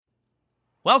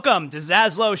Welcome to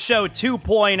Zaslow Show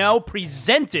 2.0,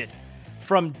 presented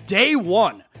from day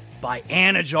one by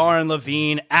Anajar and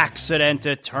Levine Accident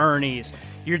Attorneys.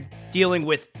 You're dealing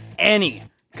with any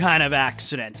kind of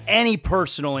accident, any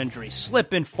personal injury,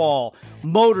 slip and fall,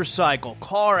 motorcycle,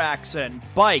 car accident,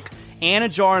 bike.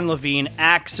 Anajar and Levine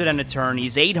Accident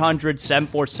Attorneys,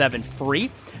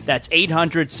 800-747-FREE. That's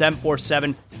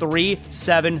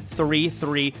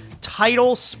 800-747-3733.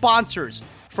 Title sponsors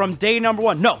from day number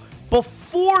one. No,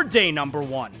 before day number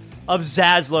one of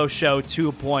Zaslow Show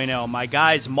 2.0. My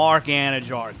guys Mark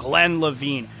Anajar, Glenn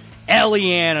Levine, Ellie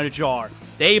Anajar.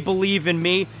 They believe in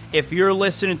me. If you're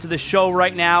listening to the show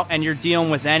right now and you're dealing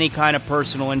with any kind of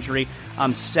personal injury,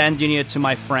 I'm sending you to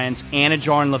my friends,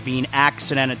 Anajar and Levine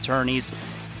Accident Attorneys.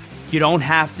 You don't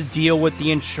have to deal with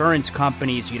the insurance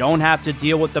companies. You don't have to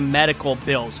deal with the medical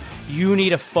bills. You need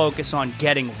to focus on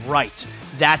getting right.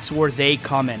 That's where they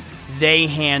come in. They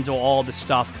handle all the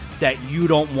stuff that you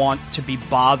don't want to be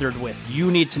bothered with. You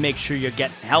need to make sure you're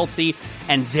getting healthy,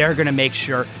 and they're going to make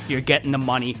sure you're getting the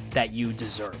money that you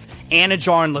deserve.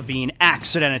 Anajar and Levine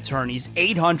Accident Attorneys,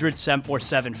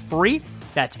 800-747-FREE.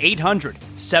 That's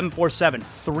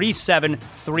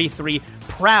 800-747-3733.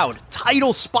 Proud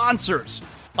title sponsors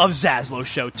of Zaslow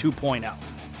Show 2.0.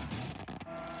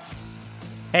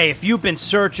 Hey, if you've been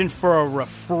searching for a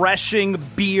refreshing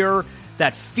beer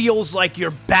that feels like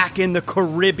you're back in the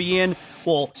Caribbean,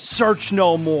 well, search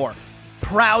no more.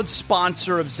 Proud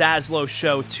sponsor of Zaslow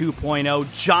Show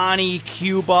 2.0, Johnny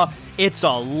Cuba. It's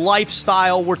a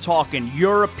lifestyle. We're talking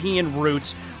European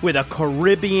roots with a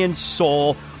Caribbean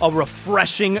soul, a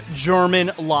refreshing German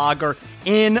lager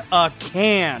in a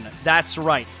can. That's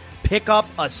right. Pick up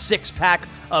a six-pack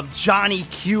of Johnny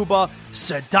Cuba,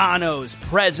 Sedanos,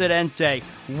 Presidente,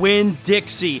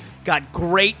 Winn-Dixie. Got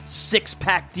great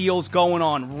six-pack deals going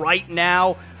on right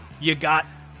now. You got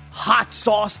hot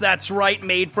sauce, that's right,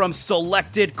 made from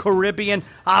selected Caribbean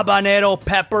habanero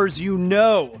peppers. You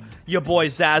know your boy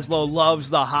Zaslow loves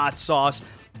the hot sauce.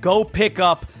 Go pick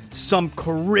up some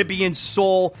Caribbean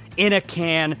soul in a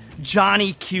can.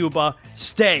 Johnny Cuba,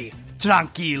 stay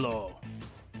tranquilo.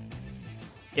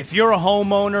 If you're a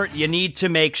homeowner, you need to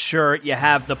make sure you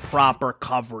have the proper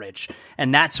coverage.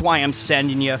 And that's why I'm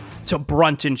sending you to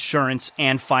Brunt Insurance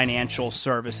and Financial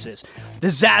Services. The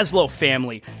Zaslow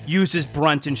family uses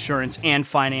Brunt Insurance and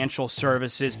Financial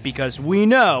Services because we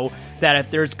know that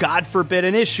if there's, God forbid,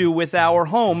 an issue with our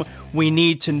home, we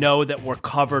need to know that we're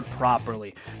covered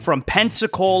properly. From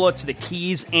Pensacola to the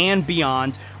Keys and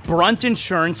beyond, Brunt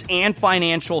Insurance and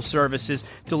Financial Services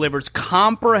delivers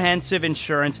comprehensive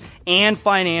insurance and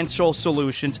financial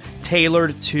solutions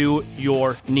tailored to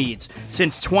your needs.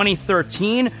 Since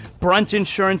 2013, Brunt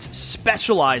Insurance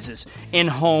specializes in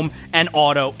home and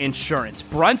auto insurance.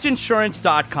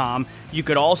 BruntInsurance.com. You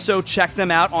could also check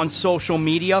them out on social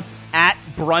media at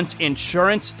Brunt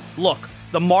Insurance. Look,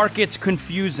 the market's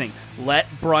confusing. Let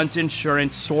Brunt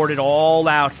Insurance sort it all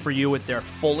out for you with their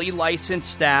fully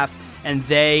licensed staff, and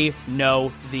they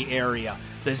know the area.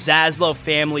 The Zaslow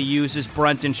family uses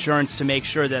Brunt Insurance to make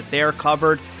sure that they're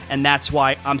covered, and that's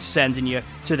why I'm sending you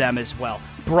to them as well.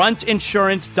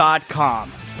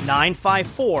 BruntInsurance.com,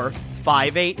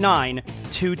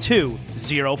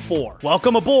 954-589-2204.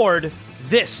 Welcome aboard.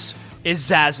 This is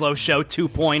Zaslow Show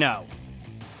 2.0.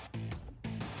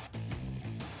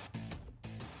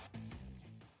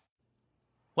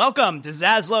 Welcome to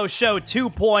Zaslow Show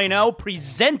 2.0,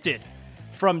 presented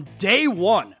from day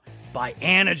one by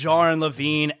Anajar and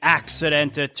Levine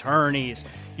Accident Attorneys.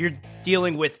 You're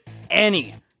dealing with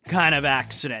any kind of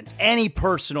accident, any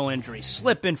personal injury,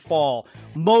 slip and fall,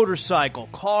 motorcycle,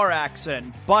 car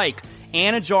accident, bike.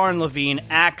 Anajar and Levine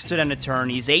Accident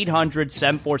Attorneys,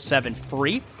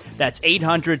 800-747-FREE. That's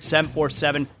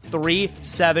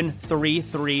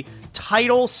 800-747-3733.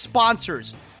 Title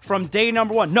sponsors from day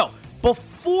number one. No,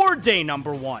 before day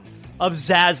number one of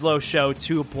Zaslow Show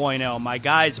 2.0. My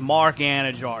guys Mark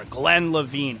Anajar, Glenn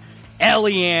Levine,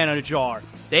 Ellie Anajar.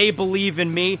 They believe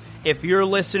in me. If you're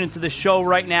listening to the show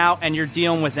right now and you're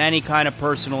dealing with any kind of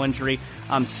personal injury,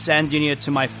 I'm sending you to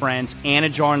my friends,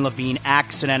 Anajar and Levine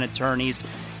Accident Attorneys.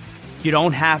 You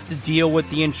don't have to deal with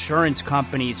the insurance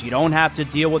companies. You don't have to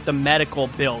deal with the medical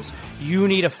bills. You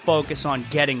need to focus on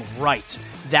getting right.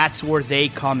 That's where they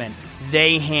come in.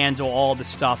 They handle all the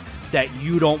stuff that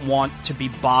you don't want to be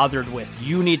bothered with.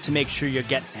 You need to make sure you're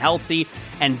getting healthy,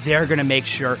 and they're going to make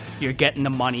sure you're getting the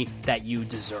money that you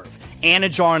deserve.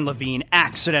 Anajar and Levine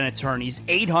Accident Attorneys,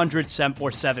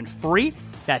 800-747-FREE.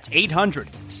 That's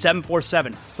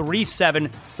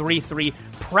 800-747-3733.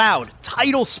 Proud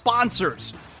title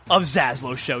sponsors of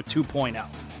Zaslow Show 2.0.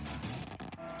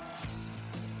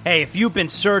 Hey, if you've been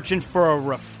searching for a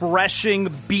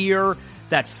refreshing beer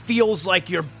that feels like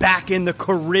you're back in the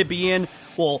Caribbean,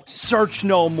 well, search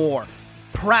no more.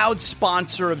 Proud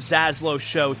sponsor of Zaslow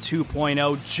Show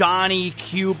 2.0, Johnny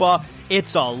Cuba.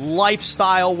 It's a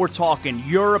lifestyle. We're talking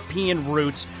European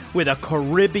roots with a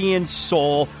Caribbean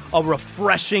soul, a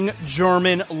refreshing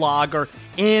German lager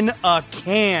in a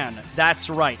can. That's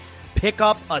right. Pick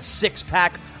up a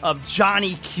six-pack of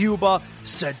Johnny Cuba,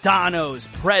 Sedanos,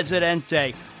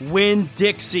 Presidente,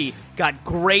 Winn-Dixie. Got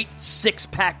great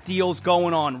six-pack deals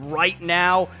going on right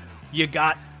now. You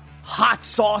got hot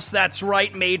sauce, that's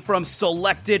right, made from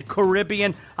selected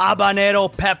Caribbean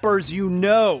habanero peppers. You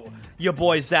know your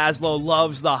boy Zaslow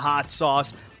loves the hot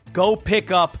sauce. Go pick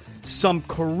up some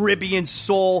Caribbean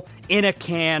soul in a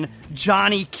can.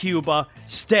 Johnny Cuba,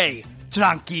 stay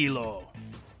tranquilo.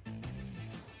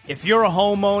 If you're a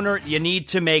homeowner, you need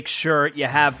to make sure you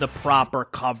have the proper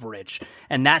coverage.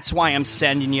 And that's why I'm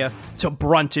sending you to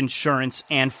Brunt Insurance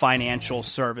and Financial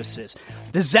Services.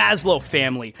 The Zaslow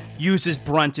family uses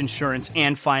Brunt Insurance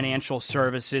and Financial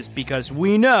Services because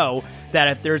we know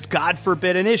that if there's, God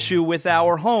forbid, an issue with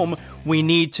our home, we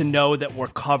need to know that we're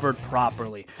covered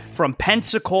properly. From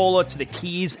Pensacola to the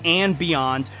Keys and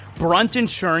beyond, Brunt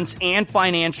Insurance and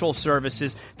Financial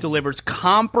Services delivers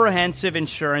comprehensive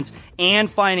insurance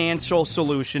and financial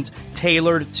solutions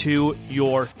tailored to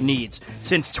your needs.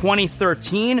 Since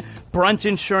 2013, Brunt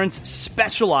Insurance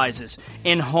specializes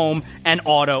in home and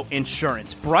auto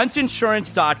insurance.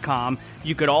 BruntInsurance.com.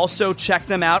 You could also check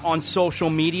them out on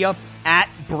social media at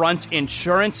Brunt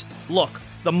Insurance. Look,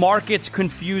 the market's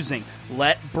confusing.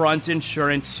 Let Brunt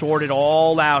Insurance sort it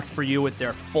all out for you with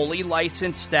their fully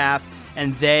licensed staff,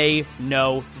 and they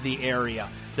know the area.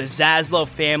 The Zaslow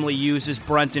family uses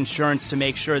Brunt Insurance to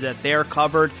make sure that they're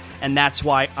covered, and that's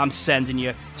why I'm sending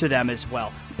you to them as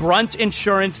well.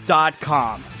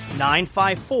 BruntInsurance.com,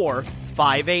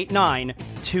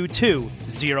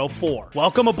 954-589-2204.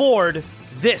 Welcome aboard.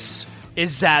 This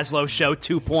is Zaslow Show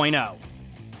 2.0.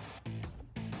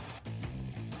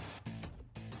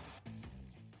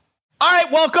 All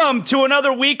right, welcome to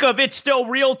another week of It's Still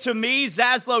Real to Me,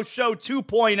 Zaslow Show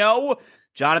 2.0.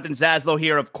 Jonathan Zaslow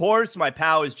here, of course. My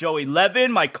pal is Joey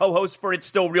Levin, my co-host for It's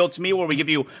Still Real to Me, where we give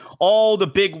you all the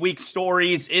big week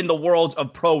stories in the world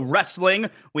of pro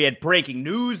wrestling. We had breaking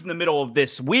news in the middle of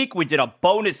this week. We did a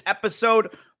bonus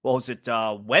episode. What was it?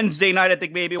 Wednesday night, I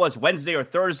think maybe it was. Wednesday or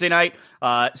Thursday night.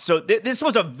 So this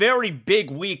was a very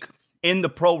big week in the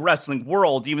pro wrestling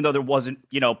world, even though there wasn't,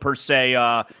 per se,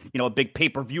 a big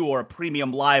pay-per-view or a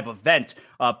premium live event.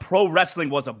 Pro wrestling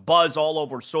was a buzz all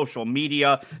over social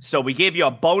media. So we gave you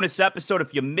a bonus episode.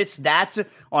 If you missed that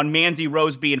on Mandy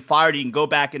Rose being fired, you can go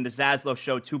back in the Zaslow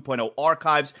Show 2.0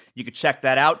 archives. You can check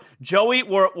that out. Joey,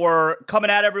 we're coming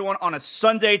at everyone on a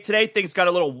Sunday today. Things got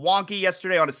a little wonky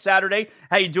yesterday on a Saturday.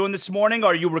 How you doing this morning?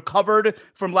 Are you recovered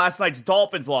from last night's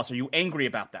Dolphins loss? Are you angry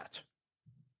about that?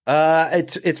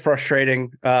 It's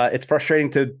frustrating. It's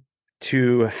frustrating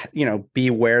to be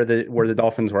where the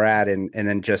Dolphins were at and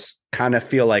then just kind of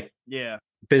feel like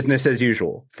business as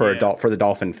usual for the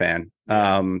Dolphin fan.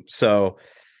 So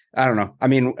I don't know. I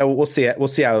mean, we'll see it. We'll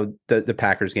see how the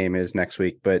Packers game is next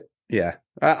week. But yeah,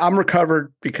 I'm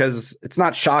recovered because it's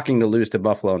not shocking to lose to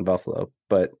Buffalo in Buffalo,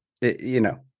 but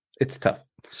it's tough.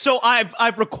 So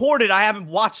I've recorded. I haven't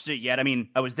watched it yet. I mean,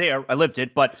 I was there. I lived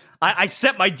it, but I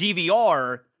set my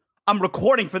DVR. I'm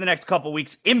recording for the next couple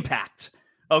weeks. Impact,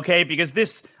 okay? Because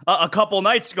this a couple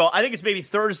nights ago, I think it's maybe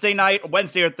Thursday night,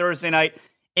 Wednesday or Thursday night.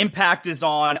 Impact is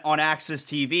on Access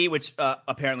TV, which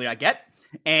apparently I get,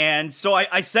 and so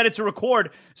I set it to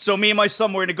record. So me and my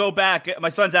son were going to go back. My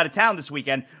son's out of town this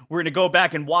weekend. We're going to go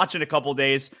back and watch in a couple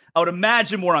days. I would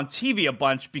imagine we're on TV a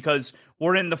bunch because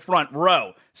we're in the front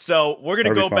row. So we're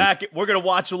going to go back. We're going to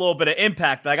watch a little bit of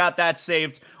Impact. I got that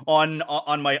saved on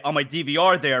my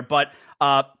DVR there, but.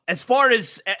 As far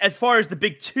as the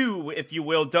big two, if you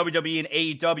will, WWE and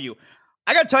AEW,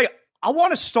 I got to tell you, I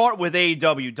want to start with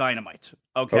AEW Dynamite,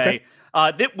 okay?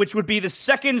 Which would be the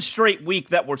second straight week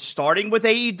that we're starting with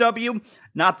AEW.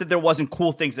 Not that there wasn't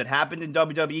cool things that happened in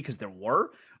WWE, because there were,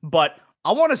 but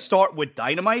I want to start with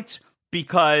Dynamite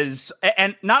because,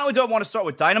 and not only do I want to start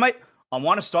with Dynamite, I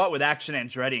want to start with Action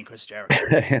Andretti and Chris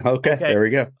Jericho. Okay, there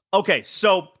we go. Okay,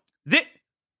 so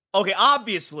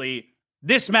obviously,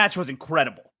 this match was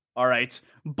incredible, all right?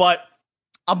 But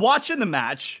I'm watching the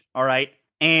match, all right?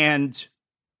 And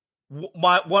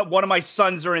one of my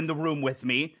sons are in the room with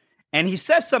me, and he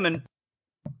says something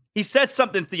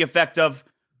to the effect of,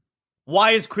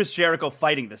 why is Chris Jericho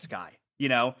fighting this guy,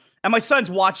 And my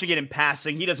son's watching it in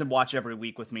passing. He doesn't watch every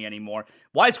week with me anymore.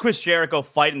 Why is Chris Jericho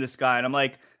fighting this guy? And I'm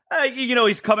like,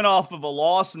 He's coming off of a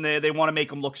loss, and they want to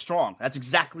make him look strong. That's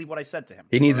exactly what I said to him.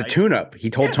 He needs a tune-up. He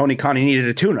told Tony Khan he needed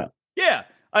a tune-up. Yeah,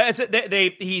 I said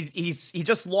he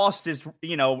just lost his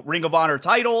Ring of Honor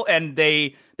title, and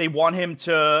they want him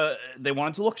to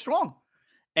look strong.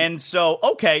 And so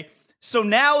so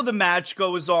now the match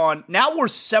goes on. Now we're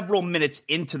several minutes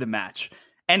into the match,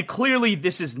 and clearly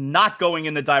this is not going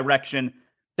in the direction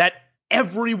that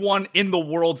everyone in the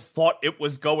world thought it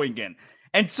was going in.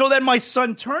 And so then my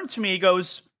son turned to me, he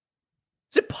goes,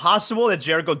 "Is it possible that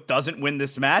Jericho doesn't win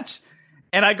this match?"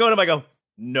 And I go to him, I go,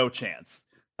 "No chance.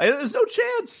 There's no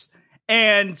chance."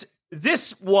 And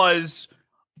this was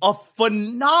a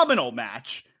phenomenal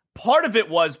match. Part of it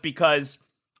was because,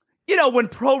 when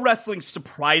pro wrestling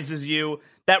surprises you,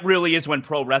 that really is when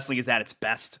pro wrestling is at its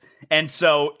best. And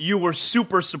so you were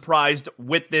super surprised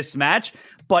with this match,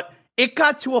 but it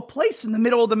got to a place in the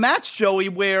middle of the match, Joey,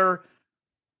 where,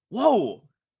 whoa,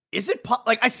 is it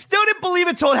I still didn't believe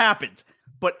it till it happened,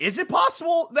 but is it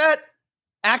possible that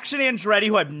Action Andretti,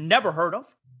 who I've never heard of,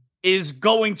 is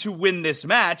going to win this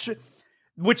match?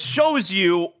 Which shows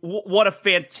you what a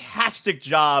fantastic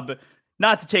job,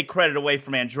 not to take credit away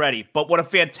from Andretti, but what a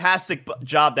fantastic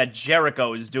job that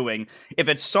Jericho is doing. If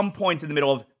at some point in the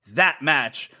middle of that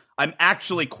match, I'm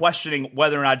actually questioning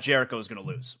whether or not Jericho is going to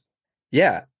lose.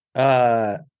 Yeah.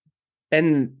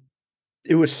 And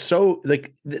it was so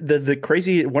the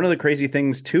crazy, one of the crazy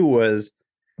things too was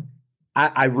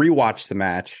I rewatched the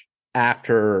match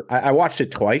after I watched it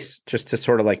twice just to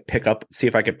sort of see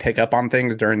if I could pick up on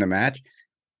things during the match.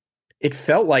 It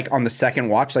felt like on the second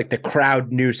watch, the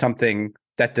crowd knew something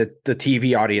that the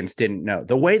TV audience didn't know.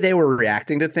 The way they were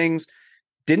reacting to things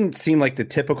didn't seem like the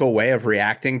typical way of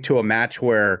reacting to a match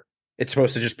where it's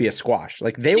supposed to just be a squash.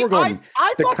 They were going.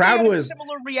 The crowd was a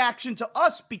similar reaction to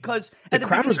us because the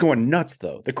crowd was going nuts.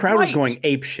 Though the crowd was going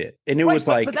ape shit, and it was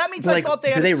but that means I thought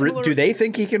they had do they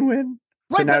think he can win?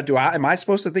 So now, am I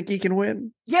supposed to think he can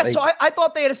win? Yeah. So I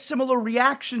thought they had a similar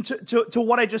reaction to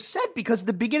what I just said, because at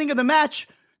the beginning of the match,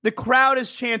 the crowd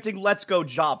is chanting, "Let's go,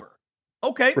 Jobber."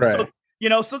 Okay, right.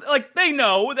 So they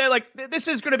know they're this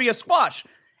is going to be a squash.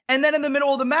 And then in the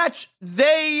middle of the match,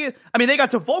 they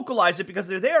got to vocalize it because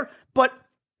they're there, but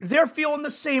they're feeling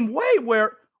the same way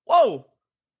where, whoa,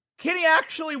 can he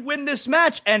actually win this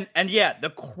match? And yeah, the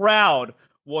crowd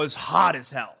was hot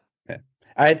as hell. Yeah.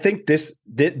 I think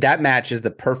that match is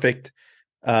the perfect,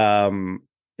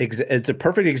 it's a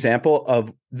perfect example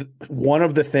of one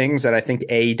of the things that I think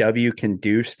AEW can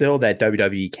do still that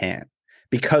WWE can't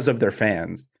because of their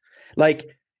fans.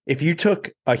 If you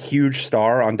took a huge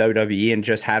star on WWE and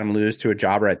just had him lose to a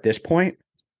jobber at this point,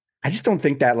 I just don't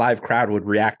think that live crowd would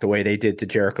react the way they did to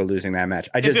Jericho losing that match.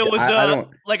 If it was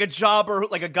a jobber,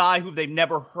 a guy who they've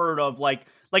never heard of,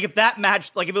 if that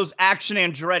match, if it was Action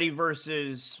Andretti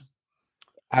versus,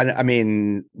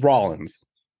 Rollins.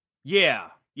 Yeah.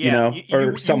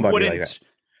 Or somebody like that.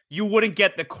 You wouldn't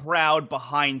get the crowd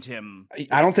behind him.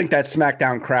 I don't think that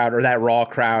SmackDown crowd or that Raw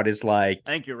crowd is I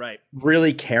think you're right.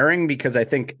 Really caring, because I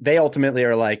think they ultimately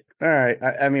are all right,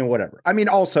 whatever.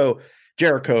 Also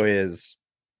Jericho is,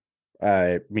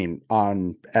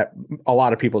 on a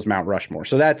lot of people's Mount Rushmore.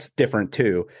 So that's different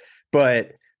too.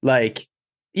 But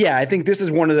I think this is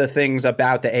one of the things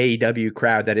about the AEW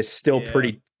crowd that is still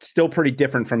pretty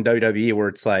different from WWE, where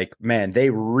it's man, they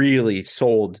really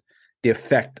sold the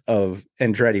effect of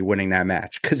Andretti winning that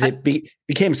match because it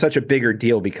became such a bigger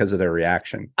deal because of their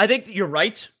reaction. I think you're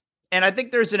right. And I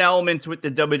think there's an element with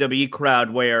the WWE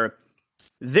crowd where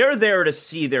they're there to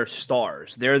see their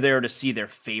stars. They're there to see their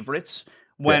favorites.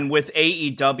 When with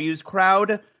AEW's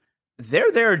crowd,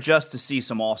 they're there just to see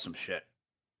some awesome shit.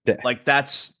 Yeah.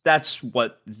 That's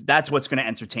what's going to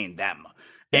entertain them.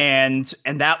 Yeah.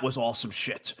 And that was awesome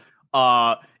shit.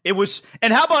 It was,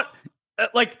 and how about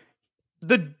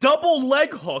the double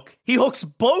leg hook? He hooks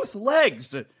both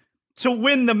legs to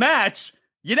win the match.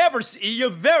 You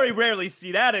very rarely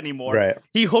see that anymore. Right.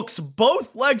 He hooks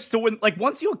both legs to win.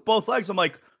 Once he hooked both legs, I'm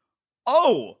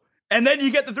oh, and then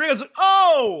you get the three. I was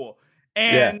oh,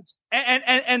 and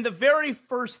the very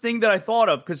first thing that I thought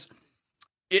of, because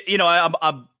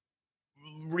I'm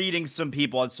reading some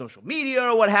people on social media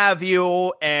or what have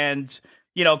you, and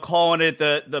calling it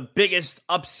the biggest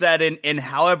upset in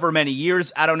however many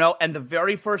years. I don't know. And the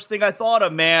very first thing I thought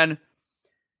of, man,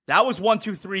 that was 1,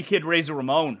 2, 3 Kid Razor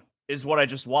Ramon is what I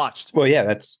just watched. Well,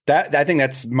 yeah, I think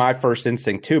that's my first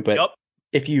instinct too. But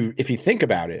if you think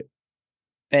about it,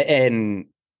 and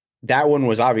that one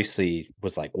was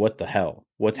what the hell?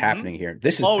 What's happening here?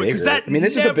 This is bigger.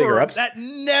 This is a bigger upset. That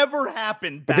never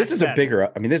happened. But this is a bigger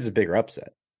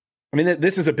upset. I mean,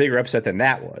 this is a bigger upset than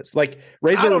that was. Like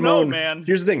I don't know, man.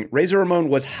 Here's the thing: Razor Ramon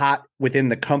was hot within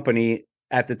the company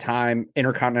at the time,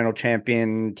 Intercontinental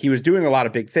Champion. He was doing a lot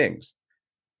of big things.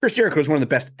 Chris Jericho was one of the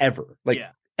best ever,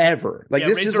 ever. Like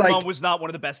this Razor is Ramon like was not one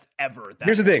of the best ever.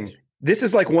 Here's the thing: this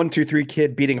is like 1-2-3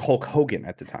 Kid beating Hulk Hogan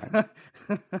at the time.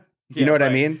 You know what I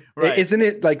mean? Right. Isn't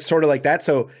it like sort of like that?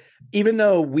 So even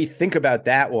though we think about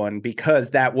that one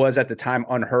because that was at the time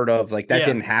unheard of, like that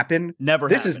didn't happen.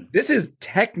 This is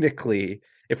technically,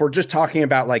 if we're just talking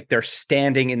about like their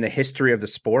standing in the history of the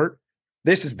sport,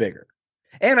 this is bigger.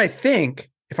 And I think,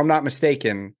 if I'm not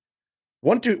mistaken,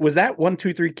 was that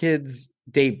 1-2-3 Kid's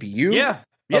debut? Yeah.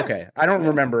 Okay. I don't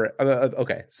remember.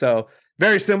 Okay. So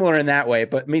very similar in that way,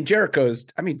 but I mean, Jericho's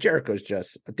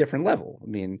just a different level. I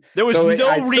mean, there was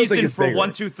no reason for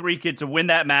 1-2-3 Kid to win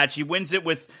that match. He wins it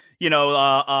with,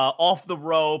 off the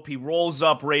rope. He rolls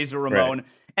up Razor Ramon,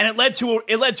 and it led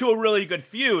to a really good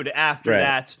feud after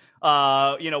that.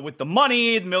 With the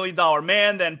money, the $1 Million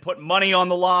Man, then put money on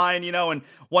the line, and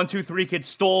 1-2-3 Kid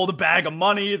stole the bag of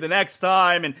money the next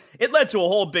time, and it led to a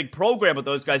whole big program with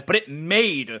those guys. But it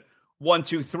made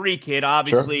 1-2-3 Kid,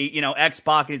 obviously,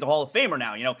 X-Pac, and he's a Hall of Famer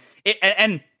now,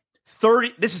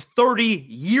 this is 30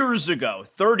 years ago.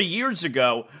 30 years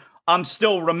ago, I'm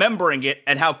still remembering it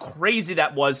and how crazy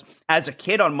that was as a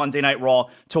kid on Monday Night Raw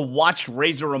to watch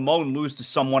Razor Ramon lose to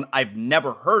someone I've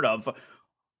never heard of.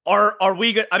 Are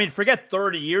we good? I mean, forget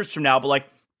 30 years from now, but like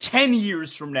 10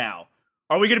 years from now,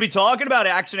 are we going to be talking about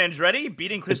Action Andretti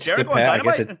beating Chris Jericho on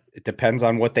Dynamite? I guess it depends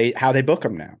on how they book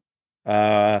him now.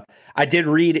 I did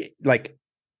read like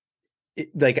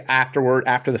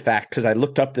after the fact, because I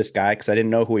looked up this guy because I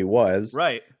didn't know who he was.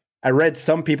 Right. I read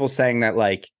some people saying that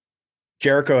like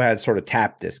Jericho had sort of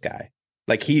tapped this guy.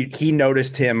 Like he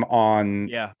noticed him on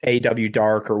AW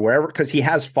Dark or wherever, because he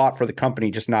has fought for the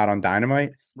company, just not on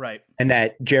Dynamite. Right. And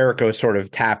that Jericho sort of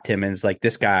tapped him and is like,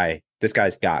 this guy's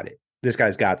got it. This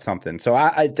guy's got something. So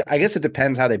I guess it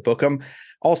depends how they book him.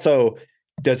 Also,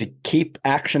 does he keep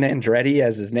Action Andretti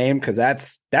as his name? Because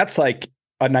that's like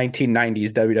a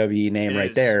 1990s WWE name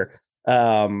right there.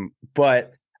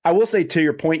 But I will say, to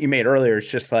your point you made earlier,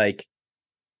 it's just like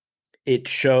it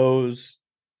shows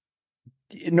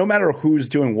no matter who's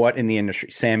doing what in the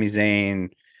industry, Sami Zayn,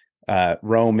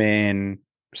 Roman,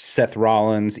 Seth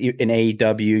Rollins, in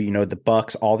AEW, the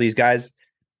Bucks, all these guys,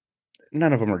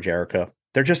 none of them are Jericho.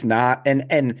 They're just not.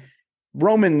 And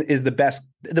Roman is the best.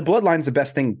 The Bloodline's the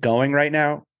best thing going right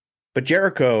now. But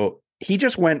Jericho, he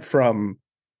just went from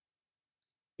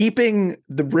keeping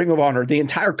the Ring of Honor, the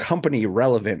entire company,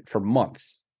 relevant for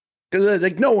months. Because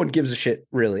like no one gives a shit,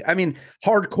 really. I mean,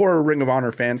 hardcore Ring of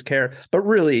Honor fans care, but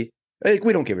really, like,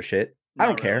 we don't give a shit. I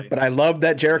don't care. But I love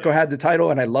that Jericho had the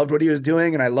title, and I loved what he was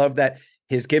doing, and I love that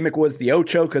his gimmick was the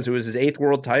Ocho because it was his 8th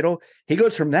world title. He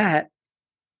goes from that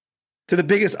to the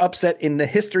biggest upset in the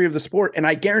history of the sport, and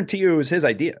I guarantee you it was his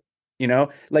idea.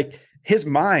 Like his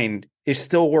mind is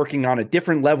still working on a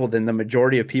different level than the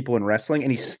majority of people in wrestling,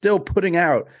 and he's still putting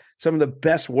out some of the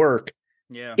best work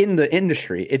in the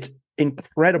industry. It's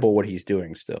incredible what he's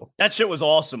doing still. That shit was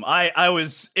awesome.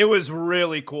 It was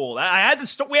really cool. We had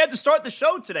to start the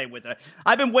show today with it.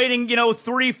 I've been waiting,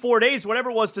 3-4 days, whatever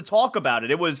it was, to talk about it.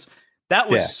 That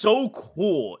was so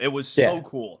cool. It was so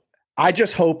cool. I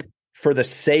just hope, for the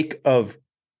sake of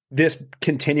this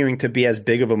continuing to be as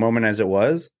big of a moment as it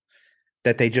was,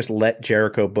 that they just let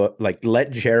Jericho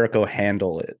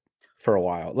handle it for a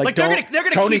while. Like they're gonna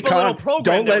keep a little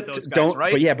program with those guys,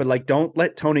 right? But don't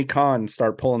let Tony Khan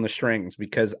start pulling the strings,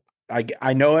 because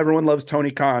I know everyone loves Tony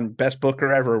Khan, best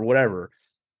booker ever, whatever.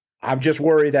 I'm just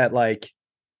worried that like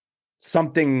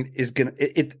something is gonna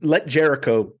let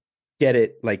Jericho get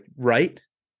it right.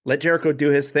 Let Jericho do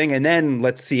his thing, and then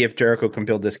let's see if Jericho can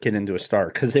build this kid into a star,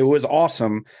 because it was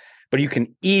awesome, but you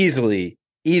can easily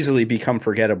become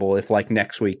forgettable if like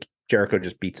next week Jericho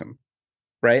just beats him,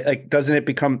 right? Like, doesn't it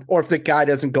become, or if the guy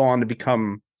doesn't go on to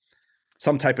become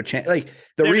some type of like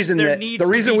the reason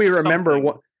we remember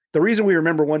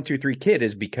 1-2-3 Kid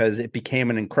is because it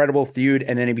became an incredible feud,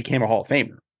 and then he became a Hall of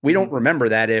Famer. We don't remember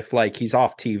that if like he's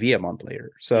off TV a month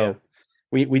later. So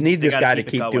we need this guy to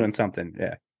keep doing something.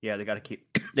 Yeah, they got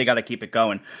to keep it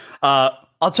going.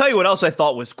 I'll tell you what else I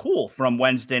thought was cool from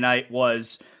Wednesday night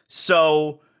was,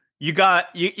 so you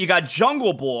got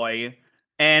Jungle Boy,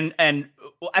 and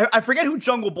I forget who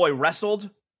Jungle Boy wrestled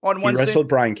on Wednesday. He wrestled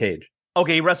Brian Cage.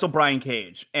 Okay, he wrestled Brian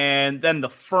Cage, and then the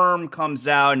Firm comes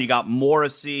out, and you got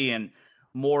Morrissey and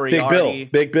Moriarty.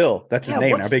 Big Bill. That's his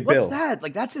name now. Big Bill. What's that?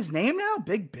 Like, that's his name now?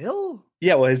 Big Bill?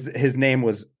 Yeah, well, his name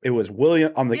was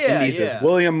William on the Indies. It was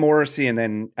William Morrissey, and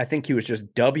then I think he was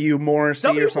just W Morrissey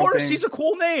or something. Morrissey's a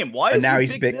cool name. Why is now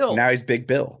he Big Bill? Now he's Big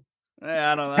Bill.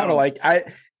 I don't know. Kind of like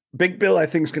Big Bill, I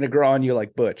think, is going to grow on you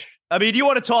like Butch. I mean, you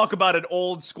want to talk about an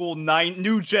old school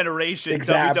new generation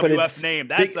WWF name?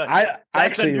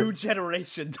 That's a new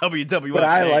generation WWF. But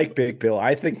I name. like Big Bill.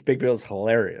 I think Big Bill's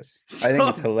hilarious. I think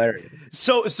it's hilarious.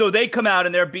 So they come out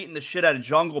and they're beating the shit out of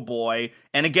Jungle Boy.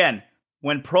 And again,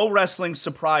 when pro wrestling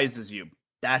surprises you,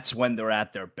 that's when they're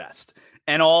at their best.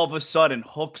 And all of a sudden,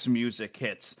 Hook's music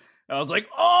hits. I was like,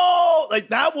 oh, like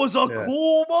that was a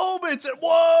cool moment. And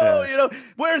whoa,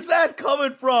 where's that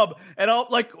coming from? And I'm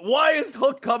like, why is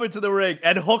Hook coming to the ring?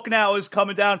 And Hook now is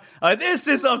coming down. This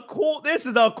is a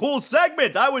cool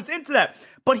segment. I was into that.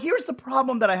 But here's the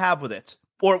problem that I have with it,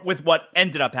 or with what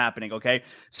ended up happening, okay?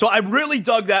 So I really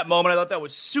dug that moment. I thought that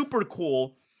was super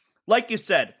cool. Like you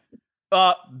said,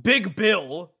 Big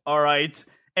Bill, all right,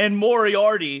 and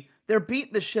Moriarty, they're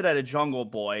beating the shit out of Jungle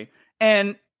Boy.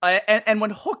 And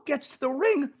when Hook gets to the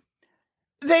ring,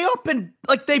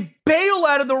 they bail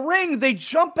out of the ring. They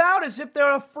jump out as if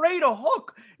they're afraid of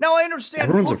Hook. Now I understand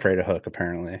everyone's afraid of Hook,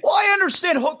 apparently. Well, I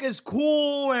understand Hook is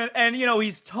cool and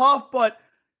he's tough, but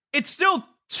it's still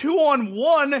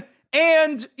 2-on-1,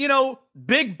 and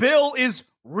Big Bill is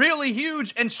really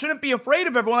huge and shouldn't be afraid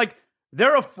of everyone. Like,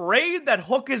 they're afraid that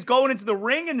Hook is going into the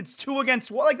ring and it's 2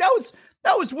 against 1. Like,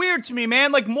 that was weird to me,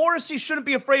 man. Like, Morrissey shouldn't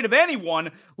be afraid of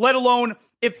anyone, let alone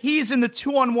if he's in the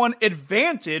 2-on-1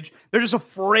 advantage. They're just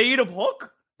afraid of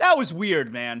Hook. That was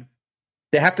weird, man.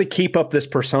 They have to keep up this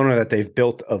persona that they've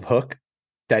built of Hook,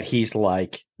 that he's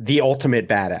like the ultimate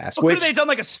badass. Well, could they done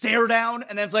like a stare down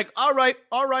and then it's like, all right,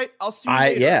 I'll see you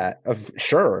later. Yeah,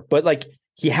 sure. But like,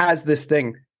 he has this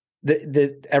thing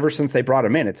that ever since they brought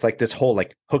him in, it's like this whole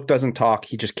like Hook doesn't talk,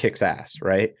 he just kicks ass,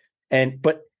 right? And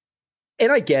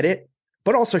I get it,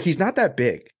 but also he's not that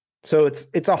big. So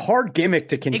it's a hard gimmick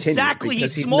to continue. Exactly,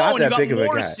 he's small, not that big of a guy.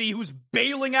 Morrissey who's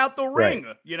bailing out the ring,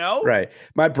 right. Right.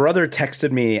 My brother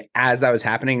texted me as that was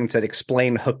happening and said,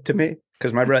 "Explain Hook to me,"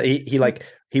 because my brother he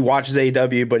watches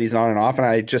AEW, but he's on and off, and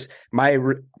I just my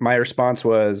response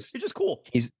was, "He's just cool.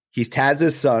 He's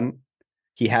Taz's son.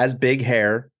 He has big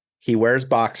hair. He wears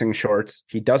boxing shorts.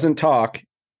 He doesn't talk,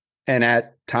 and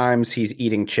at times he's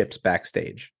eating chips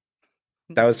backstage."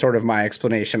 That was sort of my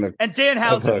explanation of. And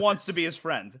Danhausen wants to be his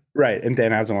friend, right? And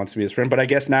Danhausen wants to be his friend, but I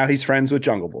guess now he's friends with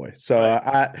Jungle Boy. So,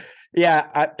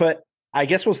 right. But I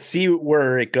guess we'll see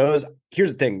where it goes.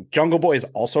 Here's the thing: Jungle Boy is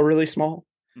also really small.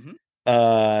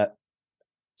 Mm-hmm.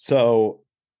 So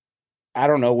I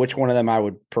don't know which one of them I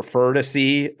would prefer to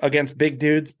see against big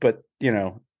dudes, but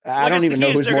I don't even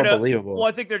know who's more believable. Well,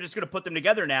 I think they're just going to put them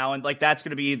together now, and like that's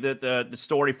going to be the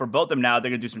story for both of them now.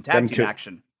 They're going to do some tag team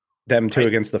action. Them two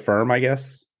against the Firm, I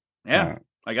guess. Yeah,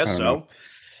 I guess so. Know.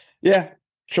 Yeah,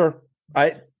 sure.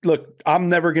 I'm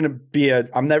never gonna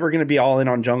be all in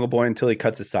on Jungle Boy until he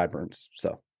cuts his sideburns.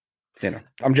 So,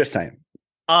 I'm just saying.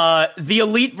 The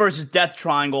Elite versus Death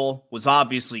Triangle was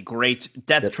obviously great.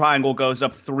 Death Triangle goes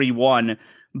up 3-1,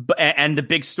 and the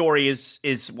big story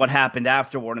is what happened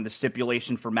afterward in the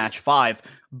stipulation for match 5.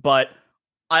 But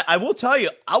I will tell you,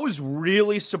 I was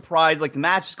really surprised. Like, the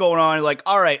match is going on. Like,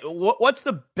 all right, what's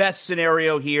the best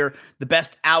scenario here? The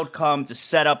best outcome to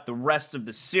set up the rest of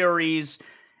the series?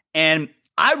 And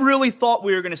I really thought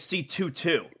we were going to see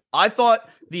 2-2. I thought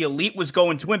the Elite was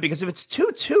going to win, because if it's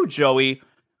 2-2, Joey,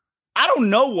 I don't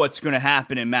know what's going to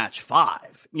happen in match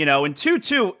 5. In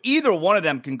 2-2, either one of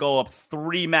them can go up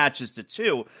 3 matches to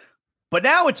 2. But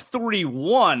now it's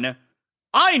 3-1.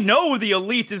 I know the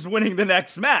Elite is winning the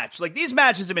next match. Like, these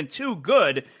matches have been too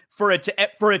good for it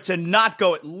to not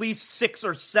go at least 6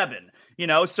 or 7.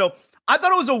 So I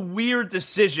thought it was a weird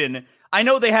decision. I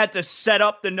know they had to set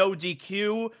up the no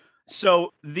DQ,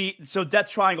 so Death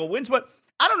Triangle wins, but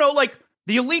I don't know. Like,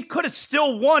 the Elite could have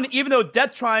still won, even though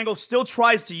Death Triangle still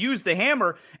tries to use the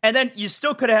hammer, and then you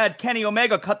still could have had Kenny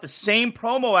Omega cut the same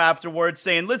promo afterwards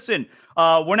saying, "Listen,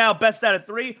 we're now best out of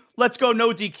 3. Let's go no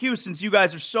DQ since you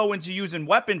guys are so into using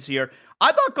weapons here."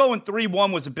 I thought going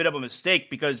 3-1 was a bit of a mistake,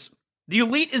 because the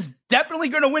Elite is definitely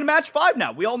going to win match 5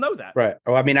 now. We all know that. Right.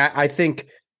 Oh, I mean, I think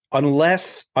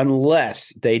unless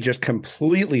they just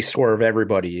completely swerve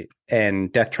everybody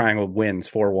and Death Triangle wins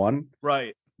 4-1.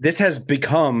 Right. This has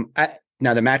become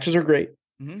now the matches are great.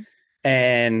 Mm-hmm.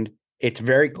 And it's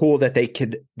very cool that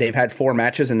they've had 4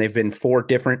 matches and they've been 4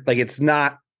 different, like, it's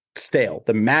not stale.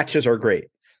 The matches are great,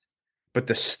 but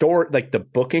the story, like the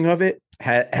booking of it,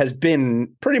 has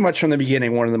been pretty much from the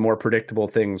beginning one of the more predictable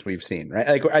things we've seen. Right?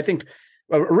 Like, I think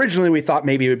originally we thought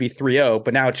maybe it would be 3-0,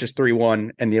 but now it's just 3-1,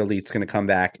 and the Elite's going to come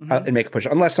back and make a push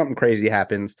unless something crazy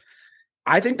happens.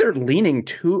 I think they're leaning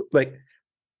too. Like,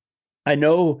 I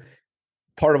know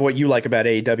part of what you like about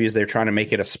AEW is they're trying to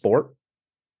make it a sport,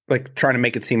 like trying to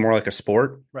make it seem more like a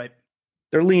sport. Right.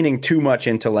 they're leaning too much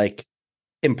into like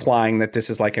implying that this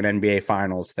is like an NBA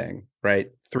Finals thing, right?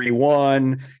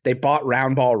 3-1. They bought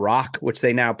Round Ball Rock, which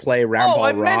they now play Round Ball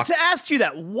Rock. Oh, I meant to ask you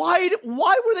that. Why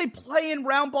were they playing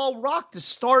Round Ball Rock to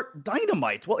start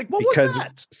Dynamite? Well, like, what was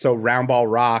that? So Round Ball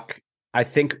Rock, I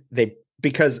think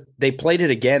because they played it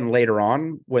again later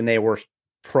on when they were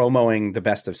promoting the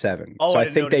best of 7. Oh, so I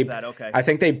didn't notice that. Okay. I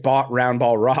think they bought Round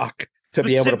Ball Rock to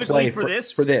be able to play for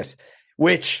this,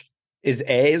 which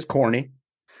is corny,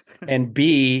 and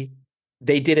B,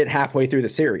 they did it halfway through the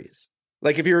series.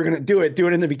 Like, if you were going to do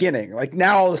it in the beginning. Like,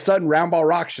 now all of a sudden, Round Ball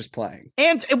Rock's just playing.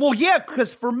 And, well, yeah,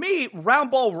 because for me, Round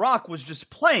Ball Rock was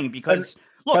just playing because,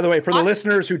 look, by the way, for the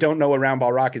listeners who don't know what Round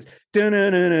Ball Rock is, it's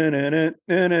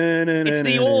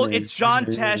John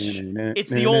Tesh.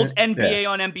 It's the old NBA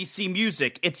on NBC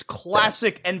music. It's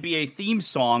classic NBA theme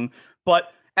song.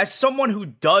 But as someone who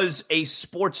does a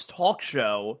sports talk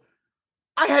show,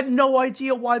 I had no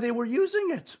idea why they were using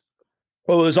it.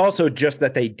 Well, it was also just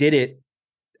that they did it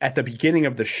at the beginning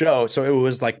of the show. So it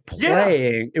was like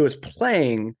playing. Yeah. It was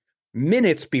playing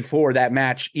minutes before that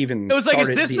match even started. It was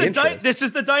like, this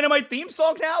is the Dynamite theme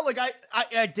song now? Like,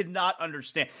 I did not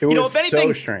understand. It was if anything,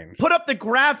 so strange. Put up the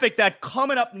graphic that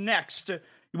coming up next,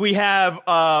 we have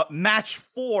match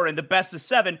 4 in the best of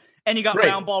 7. And you got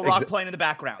Round Ball Rock playing in the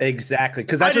background. Exactly.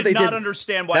 Because that's what they did. I did not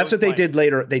understand why. That's what they did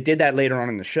later. They did that later on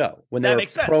in the show. When they were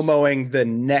promoting the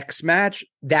next match,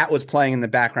 that was playing in the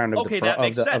background of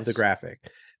the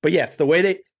graphic. But yes, the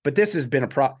way but this has been a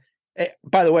problem.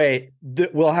 By the way,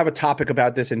 we'll have a topic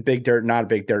about this in Big Dirt, not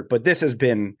Big Dirt, but this has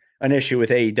been an issue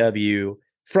with AEW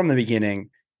from the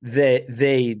beginning. They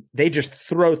just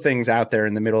throw things out there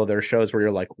in the middle of their shows where you're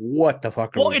like, what the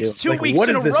fuck are we doing? Well, it's 2 weeks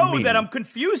in a row that I'm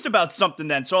confused about something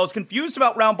then. So I was confused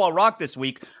about Round Ball Rock this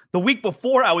week. The week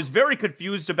before, I was very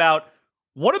confused about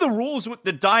what are the rules with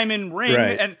the diamond ring?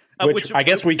 Right. And which I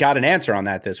guess we got an answer on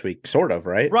that this week, sort of,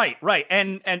 right? Right.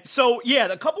 And so, yeah,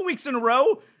 a couple weeks in a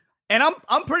row, and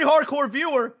I'm pretty hardcore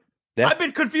viewer. Yeah. I've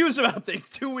been confused about things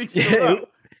 2 weeks in a row.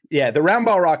 Yeah, the Round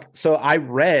Ball Rock. So I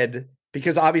read...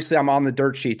 Because obviously I'm on the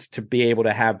dirt sheets to be able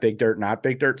to have Big Dirt, not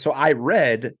Big Dirt. So I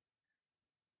didn't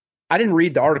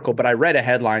read the article, but I read a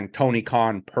headline, Tony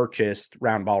Khan purchased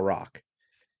Round Ball Rock.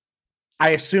 I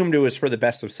assumed it was for the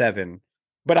best of 7,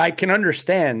 but I can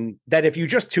understand that if you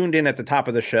just tuned in at the top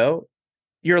of the show,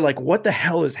 you're like, what the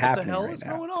hell is happening right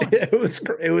now? Going on?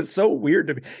 It was so weird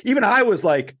to me. Even I was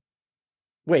like,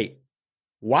 wait,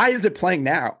 why is it playing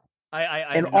now?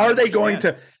 Are they going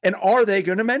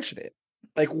to mention it?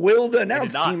 Like, will the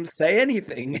announce team say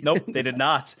anything? Nope, they did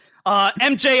not.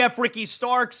 MJF, Ricky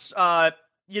Starks,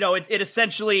 it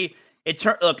essentially,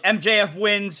 look, MJF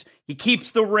wins. He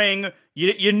keeps the ring.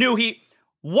 You knew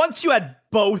once you had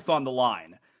both on the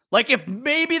line, like if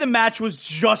maybe the match was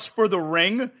just for the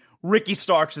ring, Ricky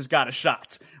Starks has got a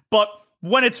shot. But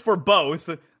when it's for both,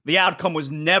 the outcome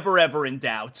was never, ever in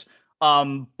doubt.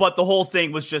 But the whole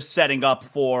thing was just setting up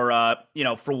for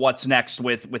what's next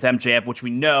with MJF, which we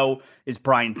know is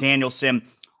Bryan Danielson.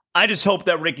 I just hope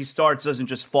that Ricky Starks doesn't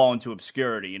just fall into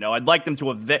obscurity. I'd like them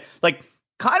to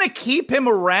kind of keep him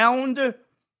around,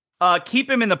 keep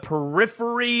him in the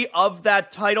periphery of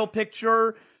that title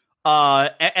picture,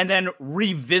 and then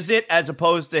revisit as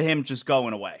opposed to him just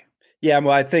going away. Yeah,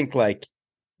 well, I think like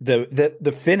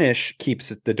the finish keeps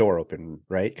the door open,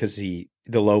 right? Because the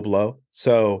low blow.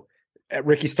 So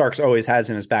Ricky Starks always has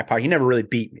in his back pocket. He never really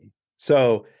beat me.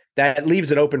 So that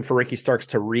leaves it open for Ricky Starks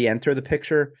to re-enter the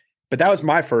picture. But that was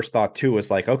my first thought too, was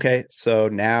like, okay, so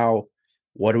now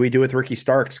what do we do with Ricky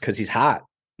Starks? Because he's hot,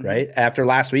 right? Mm-hmm. After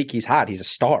last week, he's hot. He's a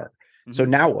star. Mm-hmm. So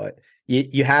now what?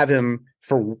 You have him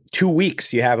for 2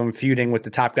 weeks. You have him feuding with the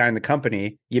top guy in the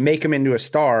company. You make him into a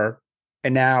star.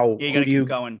 And now who do you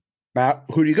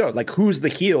go? Like, who's the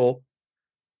heel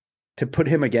to put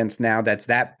him against now? That's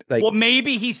that. Like, well,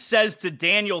 maybe he says to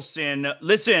Danielson,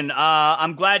 "Listen,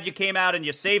 I'm glad you came out and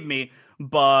you saved me,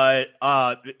 but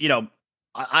I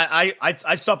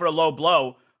suffered a low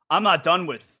blow. I'm not done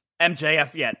with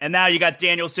MJF yet." And now you got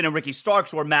Danielson and Ricky Starks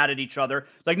who are mad at each other.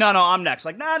 Like, no, I'm next.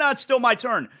 Like, no, it's still my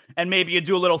turn. And maybe you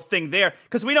do a little thing there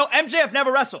because we know MJF never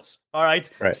wrestles. All right.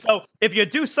 So if you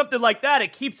do something like that,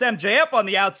 it keeps MJF on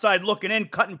the outside looking in,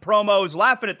 cutting promos,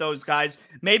 laughing at those guys.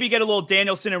 Maybe get a little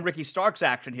Danielson and Ricky Starks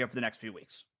action here for the next few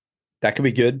weeks. That could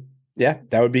be good. Yeah,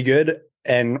 that would be good.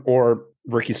 Or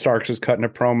Ricky Starks is cutting a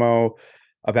promo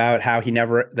about how he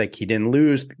didn't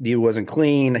lose. He wasn't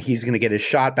clean. He's going to get his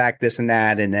shot back, this and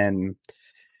that. And then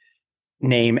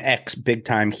name X big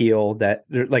time heel that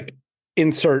like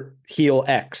insert heel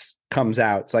X comes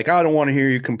out. It's like, I don't want to hear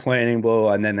you complaining,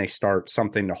 blah, and then they start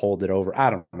something to hold it over. I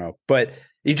don't know. But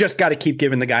you just got to keep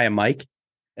giving the guy a mic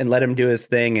and let him do his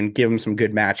thing and give him some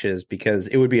good matches, because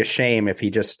it would be a shame if he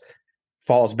just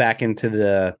falls back into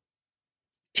the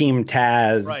Team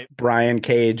Taz, Brian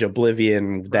Cage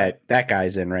oblivion that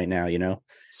guy's in right now,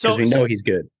 because we know he's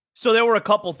good. So there were a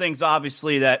couple things,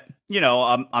 obviously, that,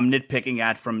 I'm nitpicking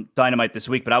at from Dynamite this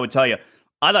week, but I would tell you,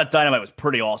 I thought Dynamite was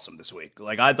pretty awesome this week.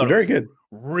 Like, I thought it was good,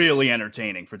 really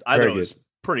entertaining. I thought it was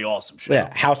pretty awesome show.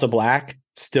 Yeah, House of Black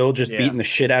still just beating the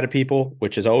shit out of people,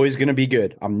 which is always going to be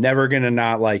good. I'm never going to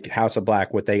not like House of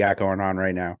Black, what they got going on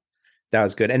right now. That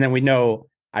was good. And then we know,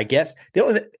 I guess, the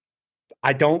only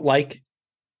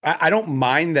I don't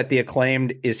mind that the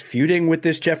Acclaimed is feuding with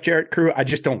this Jeff Jarrett crew. I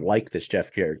just don't like this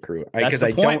Jeff Jarrett crew. That's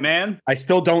the point, man. I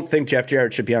still don't think Jeff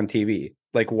Jarrett should be on TV.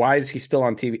 Like, why is he still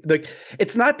on TV? Like,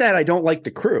 it's not that I don't like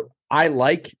the crew. I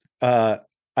like Jay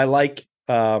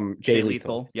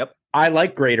Lethal. Yep. I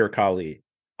like Greater Khali.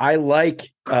 I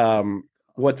like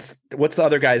what's the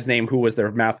other guy's name who was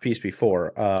their mouthpiece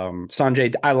before?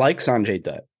 Sanjay. I like Sanjay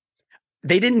Dutt.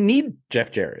 They didn't need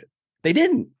Jeff Jarrett. They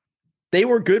didn't. They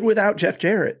were good without Jeff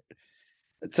Jarrett.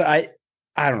 So I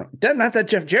don't know. Not that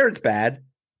Jeff Jarrett's bad,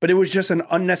 but it was just an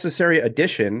unnecessary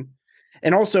addition.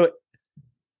 And also,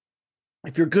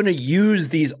 if you're going to use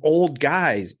these old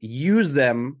guys, use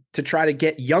them to try to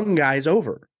get young guys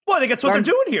over. Well, I think that's what they're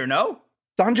doing here, no?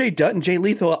 Sanjay Dutt and Jay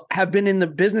Lethal have been in the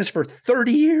business for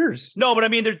 30 years. No, but I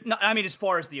mean, as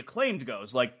far as the Acclaimed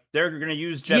goes, like, they're going to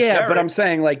use Jeff Jarrett. Yeah, but I'm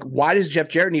saying, like, why does Jeff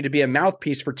Jarrett need to be a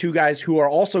mouthpiece for two guys who are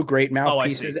also great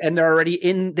mouthpieces, and they're already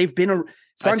in? They've been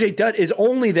Sanjay Dutt is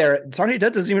only there. Sanjay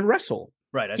Dutt doesn't even wrestle.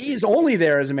 Right, he's only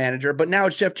there as a manager, but now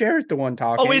it's Jeff Jarrett the one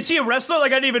talking. Oh, is he a wrestler?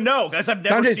 Like, I didn't even know, because I've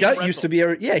never Sanjay seen Dutt him used to be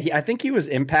I think he was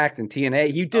Impact and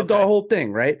TNA. He did the whole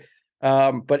thing, right?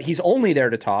 But he's only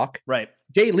there to talk. Right.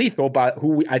 Jay Lethal,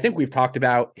 who I think we've talked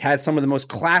about, has some of the most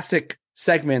classic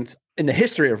segments in the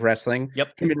history of wrestling.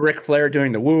 Yep. Him and Ric Flair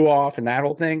doing the woo off and that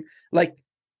whole thing. Like,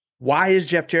 why is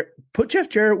Jeff Jarrett? Put Jeff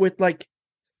Jarrett with, like,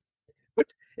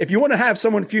 if you want to have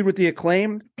someone feud with the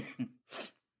Acclaimed,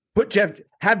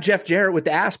 have Jeff Jarrett with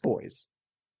the Ass Boys.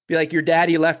 Be like, your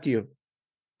daddy left you.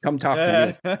 Come talk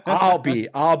to me.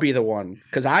 I'll be the one,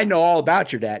 because I know all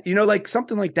about your dad. Like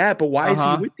something like that. But why is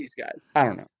he with these guys? I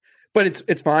don't know. But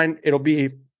it's fine. It'll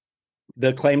be, the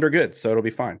Acclaimed are good, so it'll be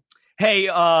fine. Hey,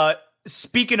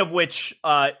 speaking of which,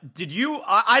 did you?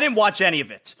 I didn't watch any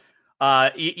of it.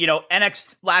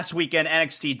 NXT last weekend,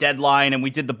 NXT Deadline, and we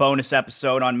did the bonus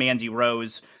episode on Mandy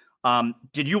Rose.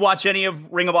 Did you watch any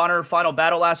of Ring of Honor Final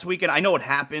Battle last weekend? I know it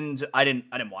happened. I didn't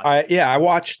watch it. Yeah, I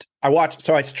watched.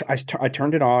 So I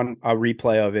turned it on, a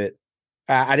replay of it.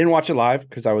 I didn't watch it live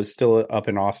because I was still up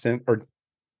in Austin, or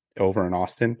over in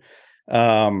Austin.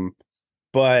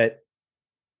 But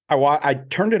I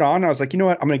turned it on. And I was like, you know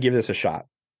what? I'm going to give this a shot.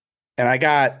 And I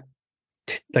got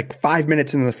like 5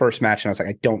 minutes into the first match, and I was like,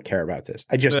 I don't care about this.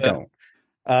 I just don't.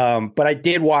 But I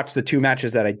did watch the two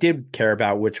matches that I did care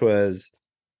about, which was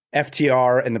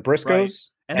FTR and the Briscoes. Right.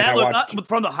 And that looked,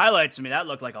 from the highlights, I mean, that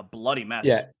looked like a bloody mess.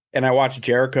 Yeah. And I watched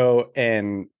Jericho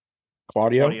and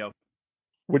Claudio,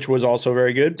 which was also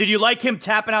very good. Did you like him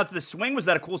tapping out to the swing? Was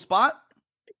that a cool spot?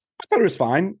 I thought it was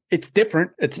fine. It's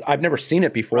different. I've never seen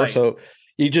it before. Right. So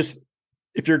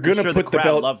if you're going to put the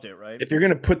belt, loved it, right? If you're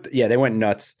going to they went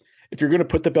nuts. If you're going to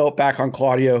put the belt back on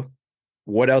Claudio,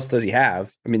 what else does he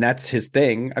have? I mean, that's his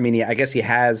thing. I mean, I guess he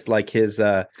has like his, he's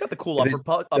got the cool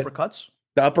uppercuts.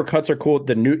 The uppercuts are cool.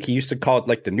 He used to call it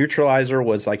like the neutralizer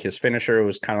was like his finisher. It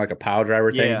was kind of like a pile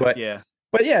driver thing. But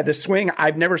the swing,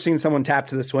 I've never seen someone tap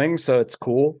to the swing, so it's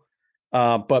cool.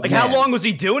 But like, how long was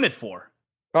he doing it for?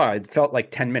 Oh, it felt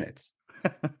like 10 minutes.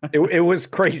 it was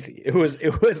crazy. It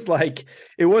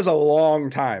was a long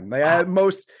time. Like,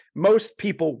 most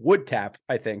people would tap,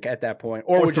 I think, at that point,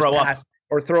 or would throw just up.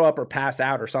 Or throw up or pass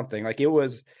out or something. Like, it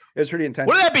was pretty intense.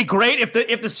 Wouldn't that be great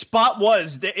if the spot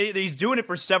was he's doing it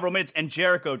for several minutes and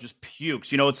Jericho just pukes?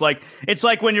 It's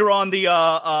like when you're on the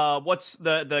what's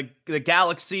the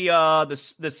Galaxy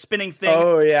the spinning thing.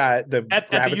 Oh yeah, the at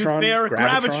the youth fair,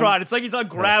 Gravitron. It's like he's on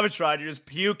Gravitron. You're just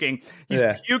puking. He's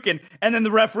puking, and then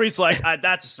the referee's like,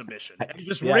 that's a submission. And he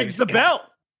just rigs the belt.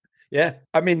 Yeah,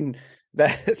 I mean,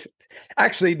 that's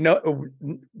actually no.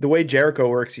 The way Jericho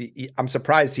works, I'm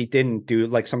surprised he didn't do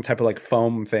like some type of like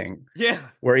foam thing. Yeah,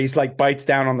 where he's like bites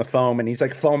down on the foam and he's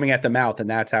like foaming at the mouth, and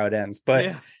that's how it ends.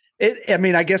 But I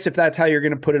mean, I guess if that's how you're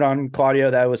going to put it on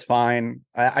Claudio, that was fine.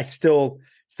 I still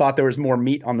thought there was more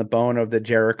meat on the bone of the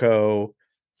Jericho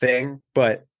thing,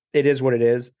 but it is what it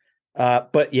is.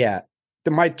 But yeah,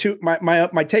 my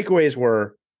takeaways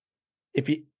were, if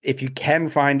you can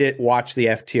find it, watch the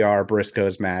FTR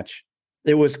Briscoes match.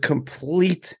 It was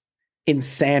complete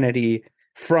insanity.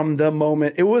 from the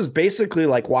moment. It was basically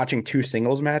like watching two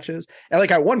singles matches. And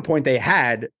like at one point they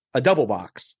had a double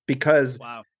box because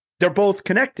they're both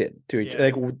connected to each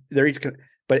like they're each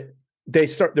but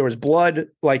there was blood,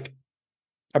 like,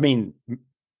 I mean,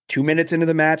 2 minutes into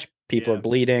the match, people are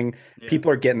bleeding,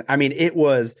 people are getting, I mean, it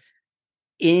was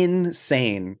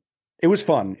insane. It was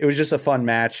fun. It was just a fun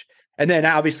match. And then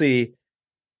obviously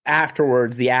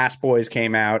afterwards the Ass Boys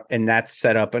came out, and that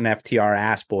set up an FTR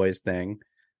Ass Boys thing.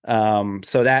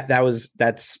 So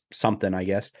that's something, I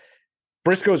guess.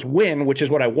 Briscoes win, which is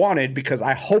what I wanted, because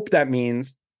I hope that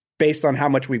means, based on how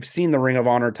much we've seen the Ring of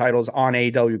Honor titles on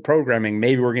AEW programming,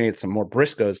 maybe we're going to get some more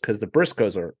Briscoes, because the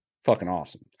Briscoes are fucking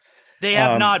awesome. They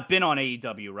have not been on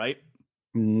AEW, right?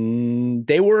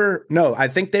 I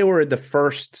think they were the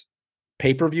first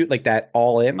pay-per-view, like that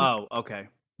All In. Oh, okay.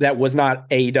 That was not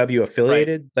AEW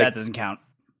affiliated. Right. Like, that doesn't count.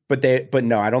 But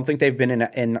no, I don't think they've been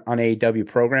in on AEW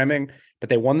programming, but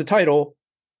they won the title.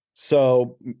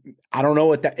 So I don't know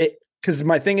what because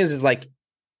my thing is like,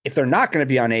 if they're not going to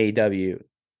be on AEW,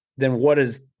 then what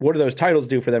do those titles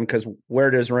do for them? Because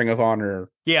where does Ring of Honor?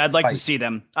 Yeah, I'd like to see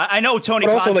them. I know Tony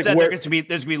Khan said there's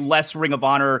going to be less Ring of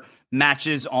Honor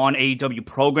matches on AEW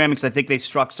programming, because I think they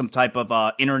struck some type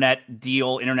of internet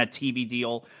TV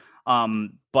deal.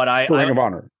 But for Ring of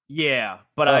Honor. Yeah,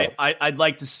 but I'd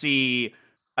like to see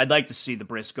the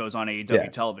Briscoes on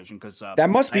AEW television, because that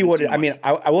must be what I mean.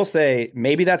 I will say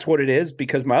maybe that's what it is,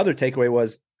 because my other takeaway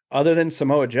was, other than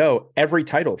Samoa Joe, every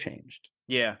title changed.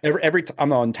 Yeah, every on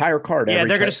the entire card. Yeah,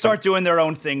 they're going to start doing their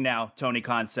own thing now. Tony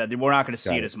Khan said we're not going to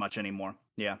see it as much anymore.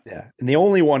 Yeah, and the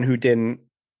only one who didn't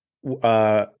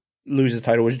lose his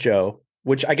title was Joe,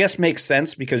 which I guess makes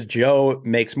sense, because Joe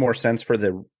makes more sense for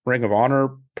the Ring of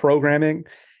Honor programming,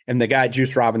 and the guy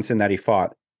Juice Robinson that he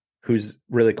fought, who's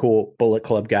really cool, Bullet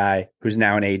Club guy, who's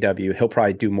now in AEW. He'll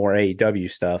probably do more AEW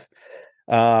stuff.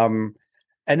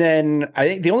 And then I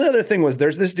think the only other thing was,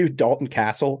 there's this dude Dalton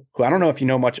Castle, who I don't know if you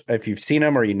know much, if you've seen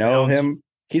him or you know him.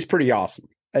 He's pretty awesome.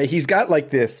 He's got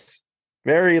like this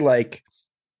very like,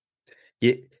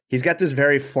 he's got this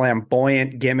very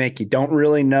flamboyant gimmick. You don't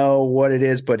really know what it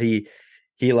is, but he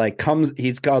like comes.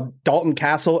 He's called Dalton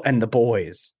Castle and the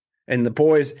Boys, and the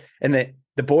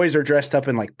boys are dressed up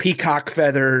in like peacock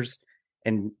feathers,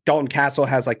 and Dalton Castle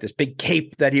has like this big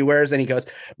cape that he wears, and he goes,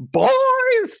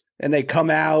 "Boys," and they come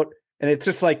out. And it's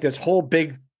just like this whole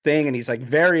big thing. And he's like,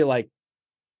 very like,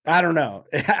 I don't know.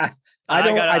 I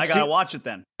gotta watch it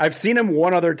then. I've seen him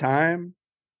one other time,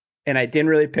 and I didn't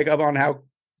really pick up on how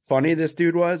funny this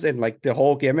dude was and like the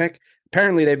whole gimmick.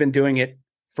 Apparently they've been doing it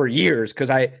for years, because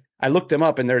I looked him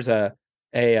up, and there's a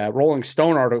Rolling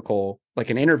Stone article, like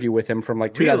an interview with him from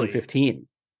like 2015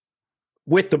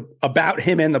 about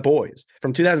him and the Boys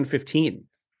from 2015.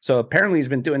 So apparently he's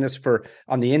been doing this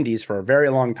on the indies for a very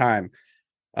long time.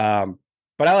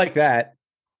 But I like that.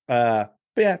 But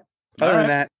yeah, other than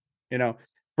that,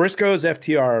 Briscoes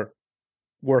FTR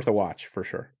worth a watch for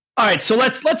sure. All right, so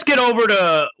let's get over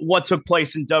to what took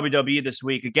place in WWE this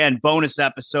week. Again, bonus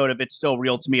episode of It's Still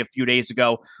Real to Me a few days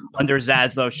ago under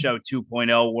Zaslow Show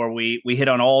 2.0, where we hit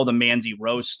on all the Mandy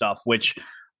Rose stuff, which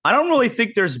I don't really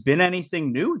think there's been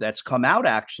anything new that's come out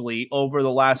actually over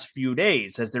the last few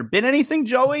days. Has there been anything,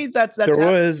 Joey? That's there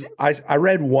was. I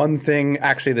read one thing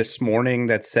actually this morning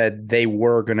that said they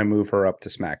were going to move her up to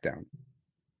SmackDown.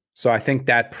 So I think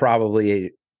that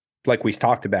probably, like we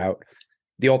talked about,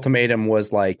 the ultimatum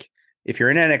was like, if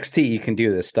you're in NXT, you can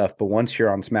do this stuff, but once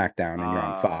you're on SmackDown and you're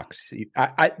on Fox,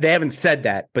 they haven't said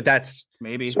that, but that's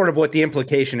maybe sort of what the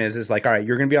implication is like, all right,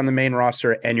 you're going to be on the main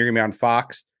roster and you're going to be on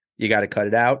Fox. You got to cut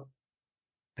it out.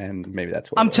 And maybe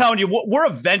that's what I'm telling you, we're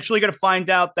eventually going to find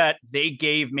out that they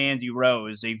gave Mandy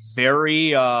Rose a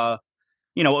very, a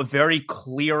very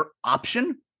clear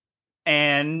option.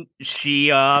 And she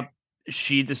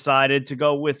decided to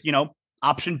go with,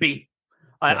 option B.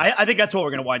 I think that's what we're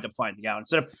going to wind up finding out.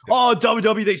 Instead of,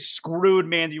 WWE, they screwed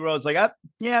Mandy Rose. Like, I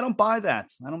don't buy that.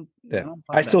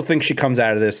 I still think she comes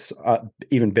out of this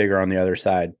even bigger on the other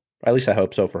side. At least I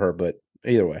hope so for her, but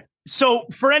either way. So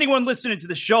for anyone listening to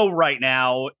the show right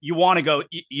now, you want to go,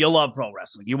 you love pro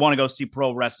wrestling. You want to go see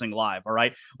pro wrestling live. All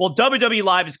right. Well, WWE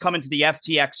Live is coming to the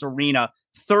FTX Arena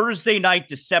Thursday night,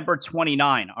 December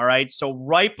 29. All right. So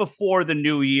right before the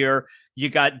new year, you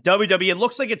got WWE. It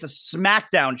looks like it's a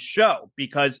SmackDown show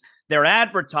because they're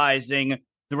advertising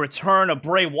the return of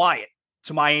Bray Wyatt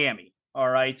to Miami. All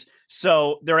right.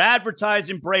 So they're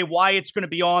advertising Bray Wyatt's going to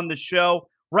be on the show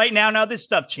right now. Now this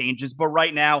stuff changes, but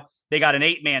right now, they got an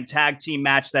 8-man tag team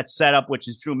match that's set up, which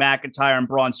is Drew McIntyre and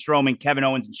Braun Strowman, Kevin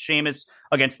Owens and Sheamus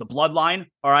against the Bloodline.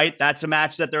 All right, that's a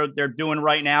match that they're doing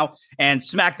right now. And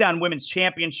SmackDown Women's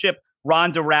Championship,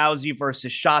 Ronda Rousey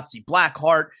versus Shotzi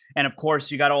Blackheart. And of course,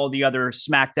 you got all the other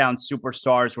SmackDown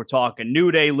superstars. We're talking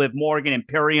New Day, Liv Morgan,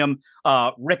 Imperium,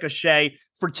 Ricochet.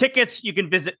 For tickets, you can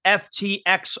visit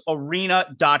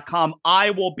ftxarena.com.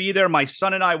 I will be there. My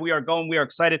son and I, we are going. We are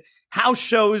excited. House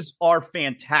shows are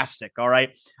fantastic. All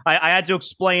right. I had to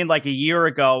explain like a year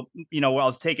ago, I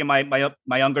was taking my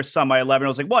younger son, my 11. I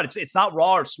was like, what? It's not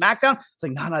Raw or SmackDown? It's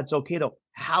like, no, it's okay though.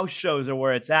 House shows are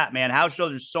where it's at, man. House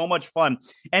shows are so much fun.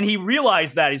 And he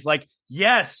realized that. He's like,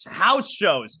 yes, house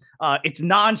shows. It's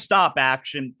nonstop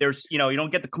action. There's, you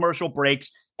don't get the commercial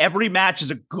breaks. Every match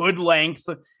is a good length,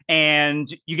 and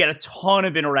you get a ton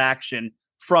of interaction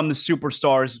from the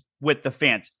superstars with the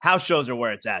fans. House shows are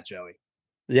where it's at, Joey.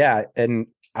 Yeah, and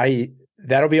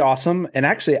that'll be awesome. And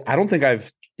actually, I don't think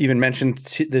I've even mentioned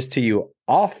this to you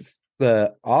off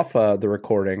the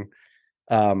recording.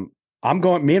 Me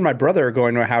and my brother are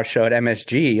going to a house show at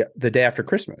MSG the day after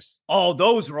Christmas. Oh,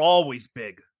 those are always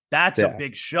big. That's a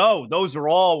big show. Those are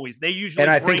always, they usually.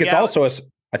 And I think it's also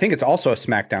a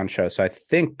SmackDown show. So I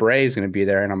think Bray's going to be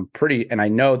there, and I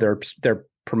know they're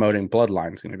promoting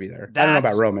Bloodline's going to be there. I don't know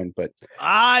about Roman, but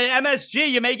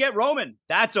MSG, you may get Roman.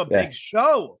 That's a big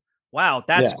show. Wow,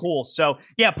 that's cool. So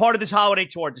part of this holiday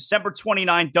tour, December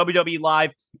 29th, WWE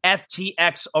Live,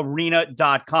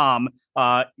 ftxarena.com.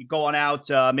 You going out,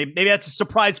 maybe that's a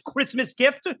surprise Christmas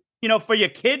gift, for your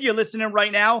kid you're listening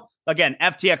right now. Again,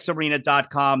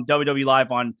 ftxarena.com, WWE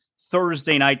Live on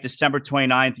Thursday night, December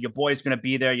 29th. Your boy's going to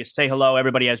be there. You say hello.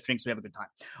 Everybody has drinks. We have a good time.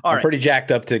 All right. I'm pretty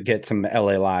jacked up to get some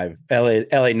LA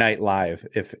Night Live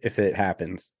if it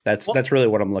happens. That's really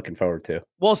what I'm looking forward to.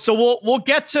 Well, so we'll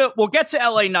get to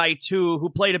LA Knight, who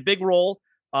played a big role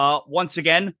once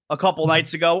again a couple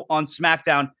nights ago on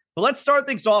SmackDown. But let's start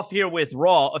things off here with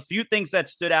Raw. A few things that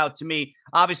stood out to me.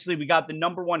 Obviously, we got the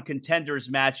number one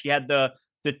contenders match. You had the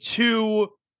two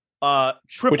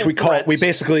triple which threats. we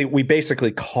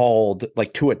basically called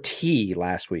like to a T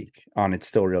last week on It's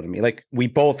Still Real to Me. Like we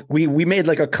made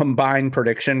like a combined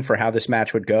prediction for how this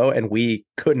match would go, and we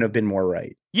couldn't have been more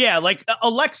right. Yeah, like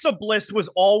Alexa Bliss was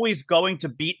always going to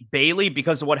beat Bayley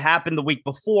because of what happened the week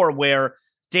before, where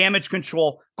Damage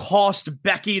Control cost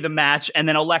Becky the match, and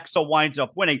then Alexa winds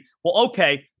up winning. Well,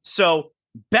 okay, so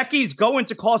Becky's going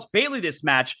to cost Bayley this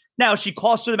match. Now, she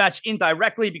cost her the match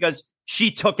indirectly because she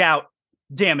took out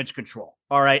Damage Control,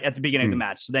 all right, at the beginning of the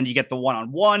match. So then you get the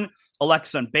one-on-one,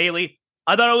 Alexa and Bayley.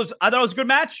 I thought it was a good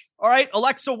match. All right,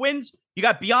 Alexa wins. You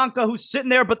got Bianca who's sitting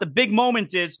there, but the big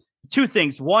moment is two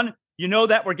things. One,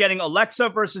 that we're getting Alexa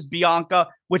versus Bianca,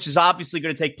 which is obviously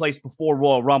going to take place before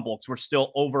Royal Rumble because we're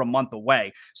still over a month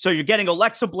away. So you're getting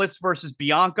Alexa Bliss versus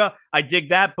Bianca. I dig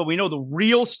that, but we know the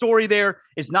real story there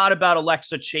is not about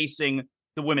Alexa chasing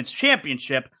the women's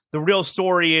championship. The real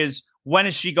story is, when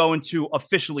is she going to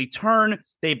officially turn?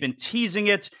 They've been teasing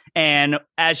it. And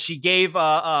as she gave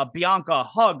Bianca a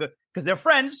hug, because they're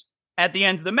friends at the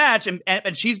end of the match,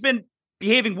 and she's been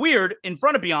behaving weird in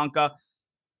front of Bianca,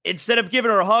 instead of giving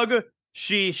her a hug,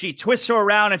 she twists her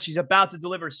around and she's about to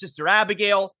deliver Sister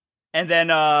Abigail. And then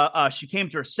she came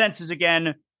to her senses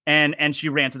again and she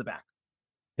ran to the back.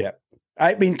 Yeah.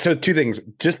 I mean, so two things.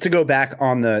 Just to go back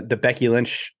on the Becky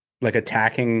Lynch, like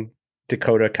attacking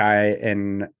Dakota Kai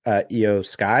and Io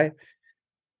Sky.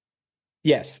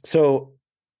 Yes. So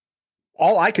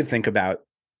all I could think about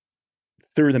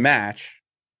through the match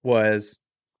was,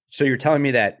 so you're telling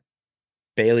me that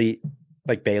Bayley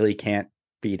can't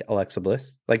beat Alexa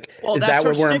Bliss? Like, well, is that's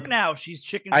that her what stick now? She's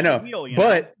chicken. I know,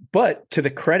 wheel, but to the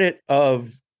credit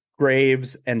of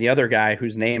Graves and the other guy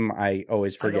whose name I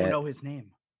always forget. I don't know his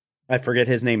name. I forget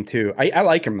his name too. I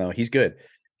like him though. He's good.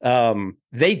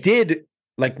 They did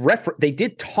they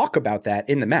did talk about that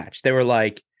in the match. They were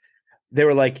like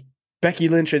Becky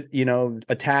Lynch,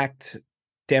 attacked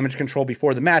Damage Control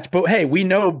before the match, but hey, we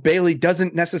know Bayley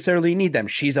doesn't necessarily need them.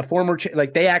 She's a former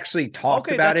they actually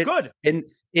talked about it good.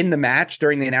 in the match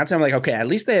during the announcement. I'm like, okay, at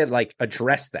least they had like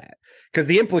addressed that, because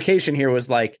the implication here was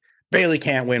like Bayley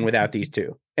can't win without these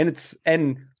two,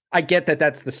 and I get that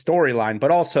that's the storyline,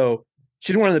 but also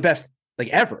she's one of the best like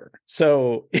ever.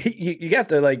 So you have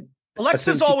to like.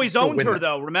 Alexa's always owned her,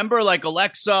 though. Remember, like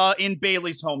Alexa in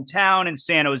Bayley's hometown in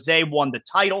San Jose won the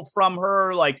title from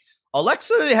her. Like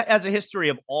Alexa has a history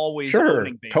of always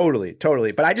owning Bayley.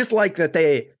 Totally. But I just like that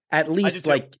they at least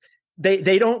like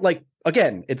they don't like,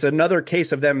 again, it's another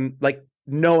case of them like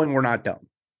knowing we're not done.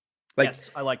 Like,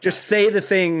 yes, I like just say the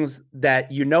things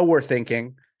that we're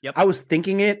thinking. Yep. I was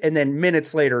thinking it, and then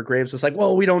minutes later, Graves was like,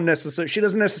 "Well, she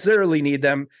doesn't necessarily need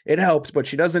them. It helps, but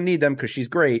she doesn't need them because she's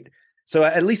great." So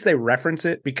at least they reference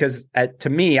it, because to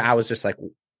me, I was just like,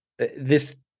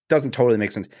 this doesn't totally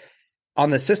make sense.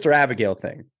 On the Sister Abigail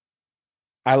thing,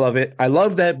 I love it. I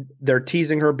love that they're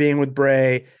teasing her being with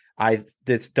Bray.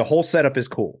 The whole setup is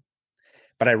cool.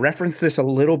 But I referenced this a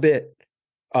little bit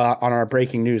on our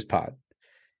breaking news pod.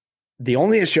 The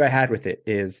only issue I had with it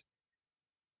is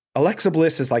Alexa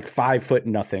Bliss is like 5'0"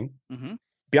 nothing. Mm-hmm.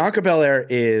 Bianca Belair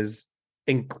is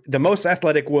the most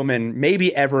athletic woman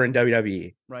maybe ever in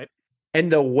WWE. Right.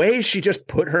 And the way she just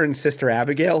put her and Sister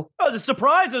Abigail. Oh, it was a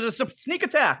surprise. It was a sneak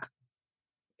attack.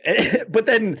 But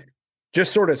then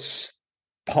just sort of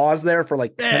pause there for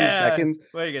like 10 seconds.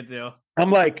 What are you going to do?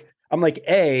 I'm like,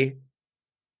 A,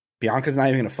 Bianca's not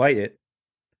even going to fight it.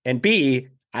 And B,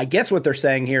 I guess what they're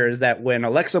saying here is that when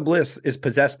Alexa Bliss is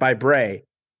possessed by Bray,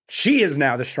 she is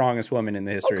now the strongest woman in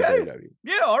the history of WWE.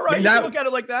 Yeah, all right. You can look at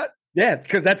it like that. Yeah,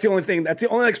 because that's the only thing. That's the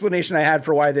only explanation I had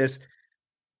for why this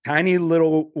tiny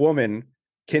little woman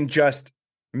can just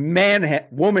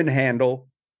woman handle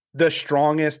the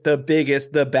strongest, the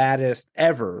biggest, the baddest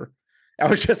ever. I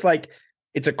was just like,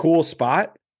 it's a cool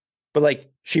spot, but like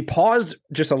she paused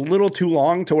just a little too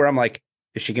long to where I'm like,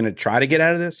 is she going to try to get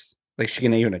out of this? Like, is she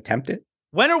going to even attempt it?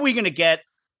 When are we going to get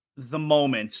the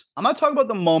moment? I'm not talking about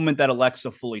the moment that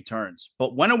Alexa fully turns,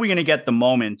 but when are we going to get the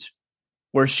moment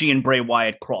where she and Bray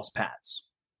Wyatt cross paths,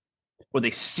 where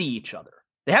they see each other?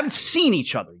 They haven't seen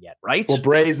each other yet, right? Well,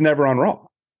 Bray's never on Raw.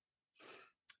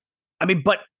 I mean,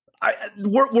 but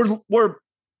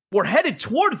we're headed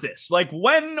toward this. Like,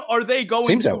 when are they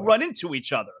going to run into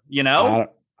each other? You know,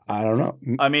 I don't know.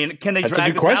 I mean, can they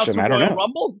drag this out to Royal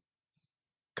Rumble?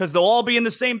 Because they'll all be in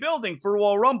the same building for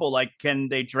Royal Rumble. Like, can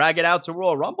they drag it out to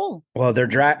Royal Rumble? Well,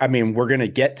 I mean, we're gonna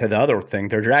get to the other thing.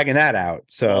 They're dragging that out.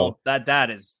 So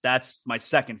that's my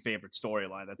second favorite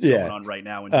storyline that's going on right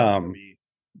now in WWE.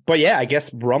 But yeah, I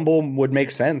guess Rumble would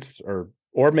make sense,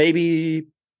 or maybe,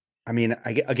 I mean,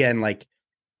 again, like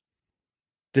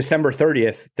December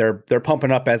 30th, they're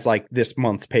pumping up as like this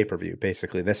month's pay-per-view,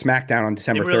 basically. The SmackDown on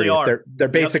December 30th. They're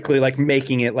basically like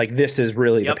making it like this is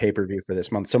really the pay-per-view for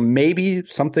this month. So maybe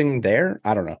something there.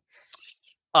 I don't know.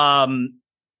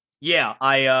 Yeah,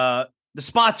 the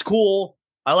spot's cool.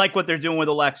 I like what they're doing with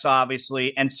Alexa,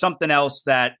 obviously, and something else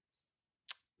that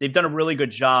they've done a really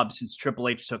good job since Triple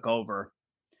H took over.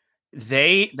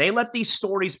 They let these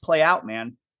stories play out,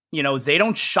 man. You know, they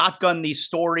don't shotgun these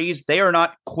stories. They are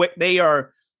not quick. They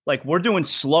are like, we're doing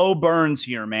slow burns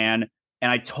here, man.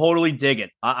 And I totally dig it.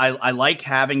 I like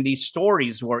having these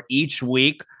stories where each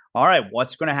week, all right,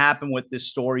 what's going to happen with this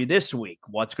story this week?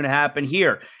 What's going to happen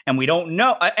here? And we don't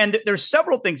know. And there's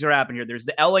several things that are happening here. There's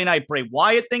the LA Knight Bray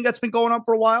Wyatt thing that's been going on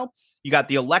for a while. You got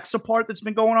the Alexa part that's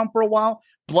been going on for a while.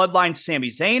 Bloodline Sami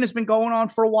Zayn has been going on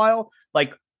for a while.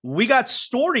 Like, we got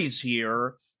stories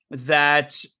here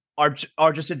that are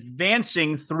just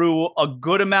advancing through a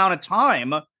good amount of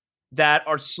time that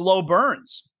are slow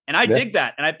burns. And I dig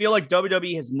that. And I feel like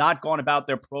WWE has not gone about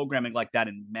their programming like that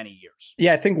in many years.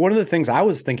 Yeah, I think one of the things I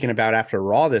was thinking about after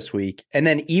Raw this week, and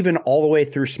then even all the way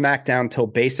through SmackDown till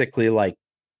basically like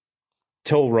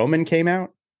till Roman came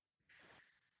out,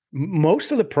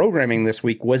 most of the programming this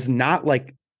week was not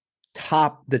like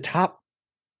the top,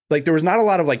 like there was not a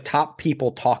lot of like top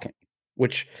people talking,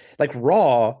 which like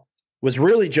Raw was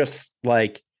really just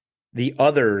like the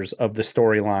others of the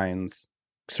storylines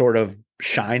sort of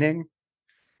shining.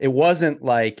 It wasn't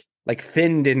like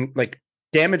Finn didn't like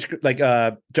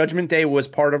Judgment Day was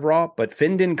part of Raw, but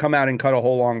Finn didn't come out and cut a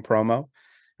whole long promo,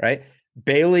 right?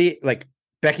 Bayley, like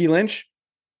Becky Lynch,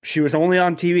 she was only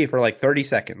on TV for like 30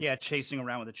 seconds. Yeah, chasing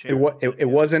around with a chair. It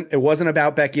wasn't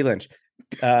about Becky Lynch.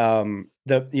 The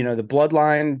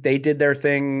Bloodline, they did their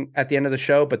thing at the end of the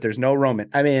show, but there's no Roman.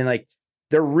 I mean, like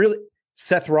they're really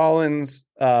Seth Rollins.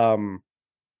 The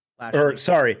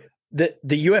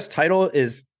US title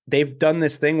is. They've done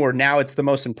this thing where now it's the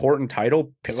most important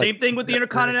title. Same thing with the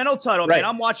Intercontinental title. Right. Man,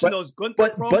 I'm watching those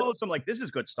Gunther promos. I'm like, this is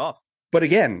good stuff. But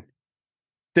again,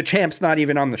 the champ's not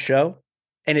even on the show.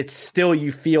 And it's still,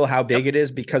 you feel how big it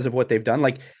is because of what they've done.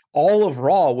 Like all of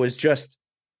Raw was just,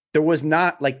 there was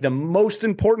not like the most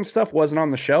important stuff wasn't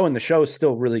on the show. And the show is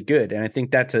still really good. And I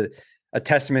think that's a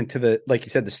testament to the, like you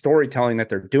said, the storytelling that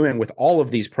they're doing with all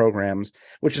of these programs,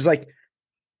 which is like,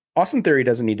 Austin Theory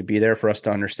doesn't need to be there for us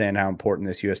to understand how important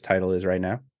this U.S. title is right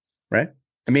now, right?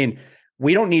 I mean,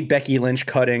 we don't need Becky Lynch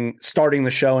starting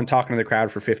the show and talking to the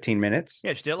crowd for 15 minutes.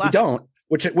 Yeah, still we don't,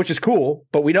 which is cool,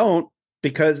 but we don't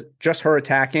because just her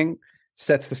attacking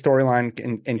sets the storyline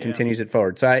and continues it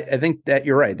forward. So I think that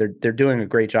you're right. They're doing a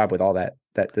great job with all that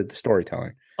the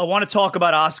storytelling. I want to talk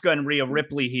about Asuka and Rhea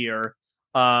Ripley here.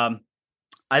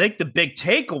 I think the big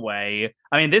takeaway,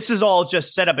 I mean, this is all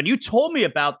just set up. And you told me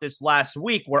about this last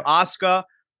week where Asuka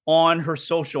on her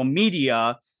social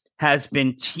media has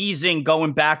been teasing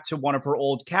going back to one of her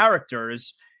old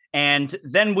characters. And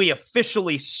then we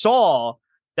officially saw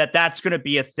that that's going to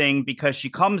be a thing because she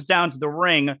comes down to the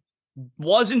ring,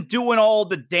 wasn't doing all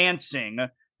the dancing.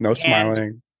 No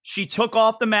smiling. She took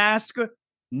off the mask,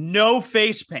 no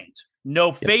face paint,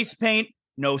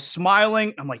 no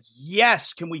smiling. I'm like,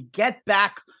 yes, can we get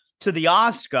back to the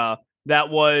Asuka that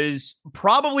was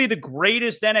probably the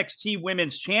greatest NXT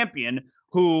women's champion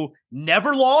who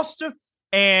never lost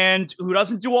and who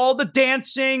doesn't do all the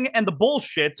dancing and the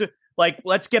bullshit. Like,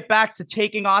 let's get back to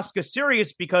taking Asuka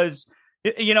serious because,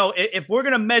 if we're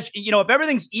going to measure, if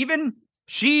everything's even,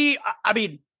 she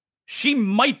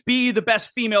might be the best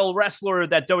female wrestler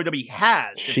that WWE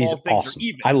has. She's awesome.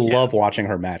 I love watching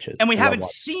her matches. And we haven't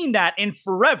seen that in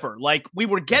forever. Like, we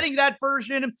were getting that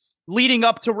version leading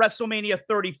up to WrestleMania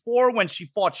 34 when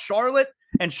she fought Charlotte,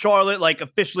 and Charlotte like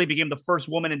officially became the first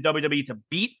woman in WWE to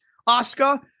beat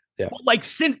Asuka. Yeah.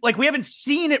 But we haven't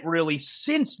seen it really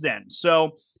since then.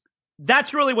 So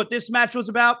that's really what this match was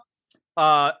about.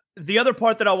 The other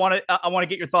part that I want to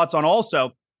get your thoughts on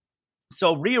also.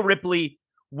 So Rhea Ripley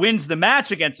wins the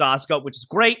match against Asuka, which is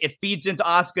great. It feeds into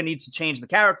Asuka needs to change the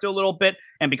character a little bit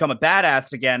and become a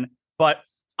badass again. But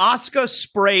Asuka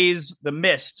sprays the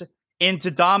mist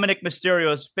into Dominic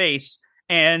Mysterio's face.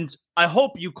 And I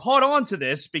hope you caught on to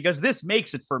this because this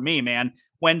makes it for me, man.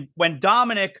 When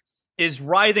Dominic is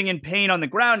writhing in pain on the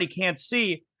ground, he can't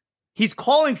see. He's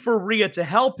calling for Rhea to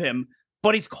help him,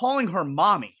 but he's calling her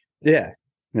mommy. Yeah.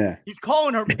 Yeah. He's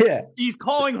calling her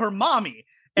mommy.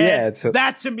 And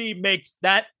that to me makes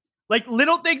that, like,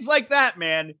 little things like that,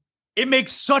 man, it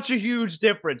makes such a huge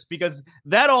difference because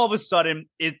that all of a sudden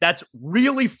that's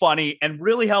really funny and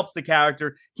really helps the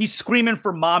character. He's screaming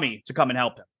for mommy to come and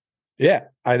help him. Yeah,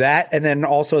 that. And then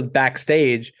also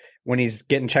backstage when he's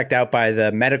getting checked out by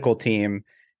the medical team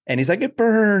and he's like, it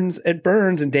burns.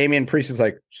 And Damian Priest is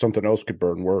like, something else could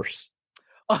burn worse.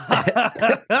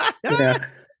 Yeah.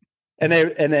 And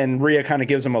then Rhea kind of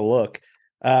gives him a look.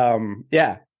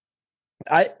 There's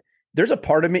a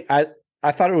part of me,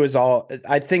 I thought it was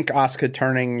I think Asuka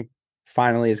turning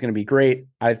finally is going to be great.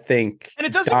 I think, and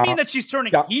it doesn't mean that she's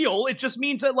turning heel. It just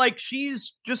means that like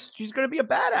she's going to be a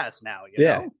badass now. You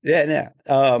know? Yeah.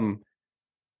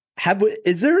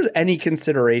 Is there any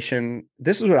consideration?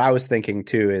 This is what I was thinking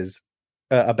too. Is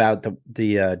about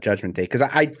the Judgment Day, because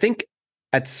I think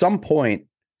at some point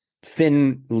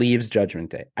Finn leaves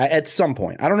Judgment Day. At some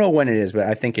point, I don't know when it is, but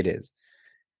I think it is.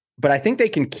 But I think they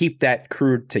can keep that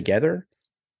crew together.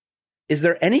 Is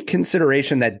there any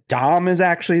consideration that Dom is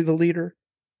actually the leader,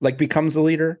 like becomes the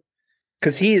leader?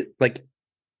 Because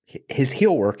his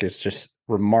heel work is just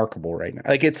remarkable right now.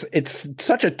 Like it's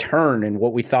such a turn in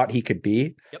what we thought he could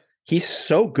be. Yep. He's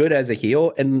so good as a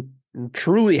heel and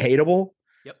truly hateable.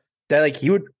 Yep. That like he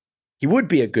would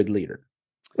be a good leader.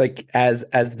 Like as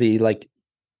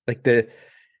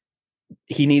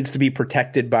he needs to be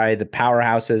protected by the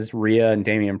powerhouses, Rhea and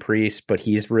Damian Priest, but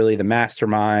he's really the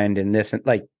mastermind in this. And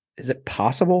like, is it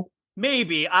possible?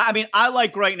 Maybe. I mean, I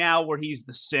like right now where he's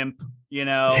the simp,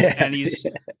 and he's,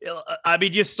 I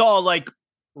mean, you saw like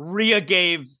Rhea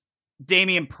gave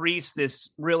Damian Priest this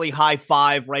really high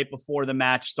five right before the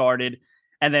match started.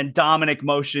 And then Dominic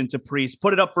motioned to Priest,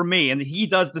 put it up for me. And he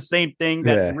does the same thing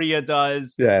that Rhea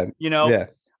does. Yeah.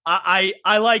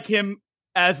 I like him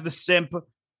as the simp.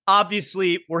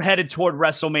 Obviously, we're headed toward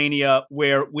WrestleMania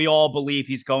where we all believe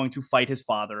he's going to fight his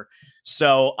father.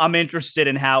 So I'm interested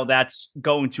in how that's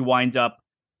going to wind up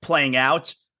playing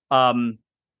out. I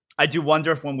do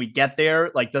wonder if when we get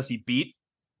there, like, does he beat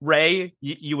Ray?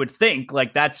 You would think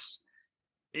like that's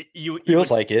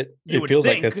feels like it. It feels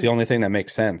like that's the only thing that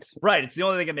makes sense. Right. It's the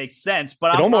only thing that makes sense.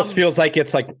 But it almost feels like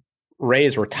it's like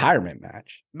Ray's retirement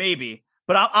match. Maybe.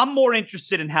 But I'm more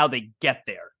interested in how they get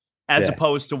there as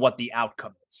opposed to what the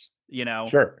outcome is,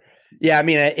 Sure. Yeah, I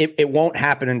mean, it won't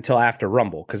happen until after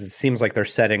Rumble because it seems like they're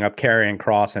setting up Karrion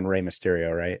Kross and Rey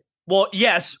Mysterio, right? Well,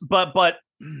 yes, but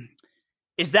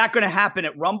is that going to happen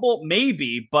at Rumble?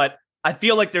 Maybe, but I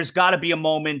feel like there's got to be a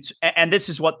moment, and this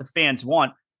is what the fans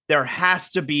want. There has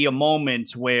to be a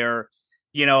moment where,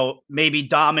 maybe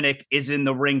Dominic is in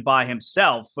the ring by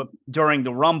himself during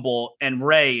the Rumble and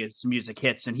Ray's music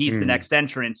hits and he's the next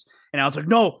entrance. And I was like,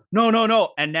 no.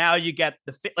 And now you get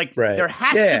there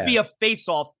has to be a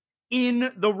face-off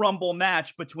in the Rumble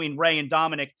match between Ray and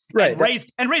Dominic. Right.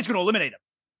 And Ray's going to eliminate him.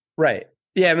 Right.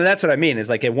 Yeah, I mean, that's what I mean. Is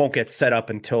like it won't get set up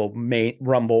until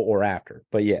Rumble or after.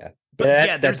 But yeah.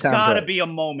 There's got to be a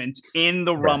moment in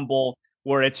the Rumble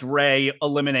where it's Ray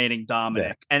eliminating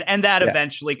Dominic. And that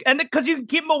eventually, and because you can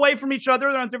keep them away from each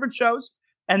other, they're on different shows.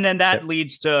 And then that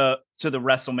leads to the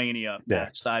WrestleMania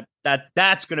match. So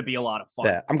that's going to be a lot of fun.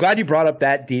 Yeah. I'm glad you brought up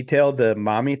that detail, the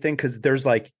mommy thing, because there's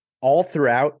like all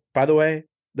throughout, by the way,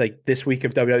 like this week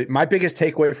of WWE, my biggest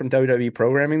takeaway from WWE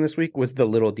programming this week was the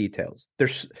little details.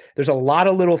 There's a lot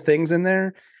of little things in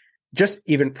there, just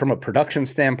even from a production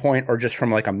standpoint or just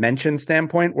from like a mention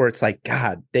standpoint, where it's like,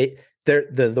 God,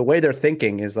 the way they're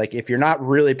thinking is like, if you're not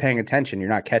really paying attention, you're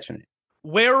not catching it.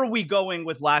 Where are we going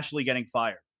with Lashley getting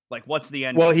fired? Like, what's the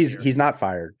end? Well, he's not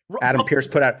fired. Adam Pearce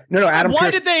put out Adam.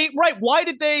 Why Pearce, why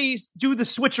did they do the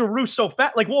switcheroo so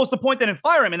fast? Like, what was the point? They didn't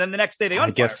fire him, and then the next day they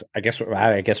unfired him?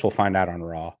 I guess we'll find out on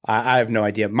Raw. I have no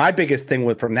idea. My biggest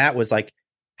thing from that was like,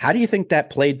 how do you think that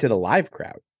played to the live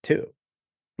crowd too?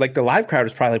 Like the live crowd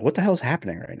is probably like, what the hell is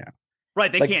happening right now? Right,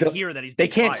 they can't hear that they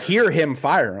can't hear him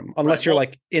fire him unless you're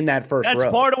like in that first row. That's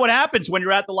part of what happens when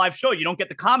you're at the live show. You don't get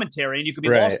the commentary, and you could be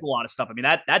lost a lot of stuff. I mean,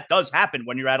 that does happen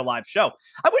when you're at a live show.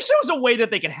 I wish there was a way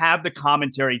that they could have the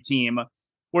commentary team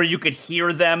where you could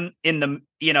hear them in the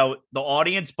the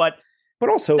audience, but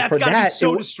also that's got to be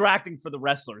so distracting for the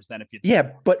wrestlers. Then, if you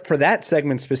but for that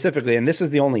segment specifically, and this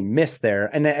is the only miss there,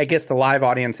 and I guess the live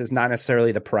audience is not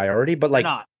necessarily the priority, but like,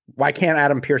 why can't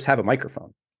Adam Pearce have a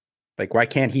microphone? Like, why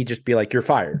can't he just be like, you're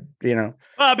fired,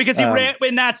 because he ran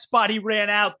in that spot. He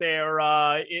ran out there,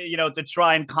 to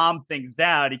try and calm things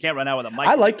down. He can't run out with a mic.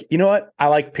 I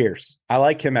like Pierce. I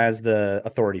like him as the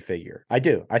authority figure. I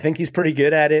do. I think he's pretty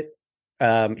good at it.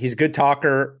 He's a good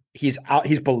talker. He's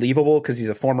believable because he's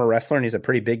a former wrestler and he's a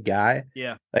pretty big guy.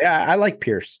 Yeah. I like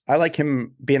Pierce. I like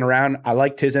him being around. I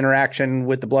liked his interaction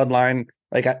with the Bloodline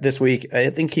this week. I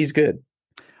think he's good.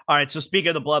 All right. So speaking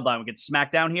of the Bloodline, we get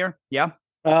SmackDown here. Yeah.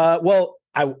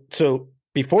 So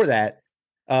before that,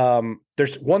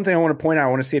 there's one thing I want to point out. I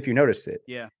want to see if you noticed it.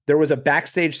 Yeah. There was a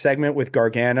backstage segment with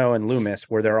Gargano and Loomis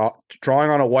where they're all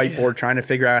drawing on a whiteboard, trying to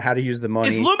figure out how to use the money.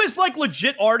 Is Loomis like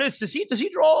legit artist? Does he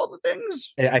draw all the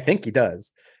things? I think he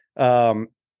does. Candice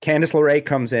LeRae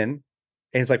comes in and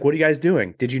he's like, "What are you guys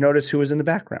doing? Did you notice who was in the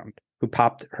background? Who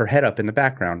popped her head up in the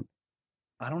background?"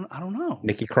 I don't know.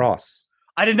 Nikki Cross.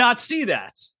 I did not see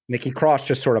that. Nikki Cross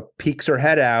just sort of peeks her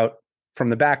head out from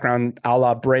the background, a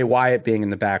la Bray Wyatt being in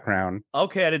the background.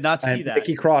 Okay, I did not see that.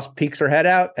 Nikki Cross peeks her head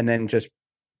out and then just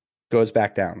goes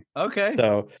back down. Okay.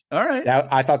 So, all right.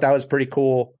 I thought that was pretty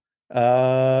cool.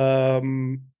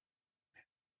 And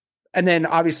then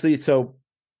obviously, so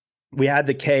we had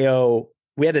the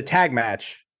tag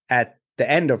match at the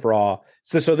end of Raw.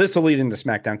 So this will lead into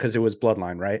SmackDown because it was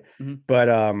Bloodline, right? Mm-hmm. But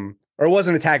or it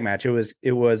wasn't a tag match. It was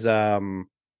what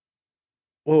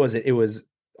was it? It was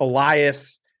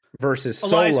Elias versus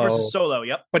Solo.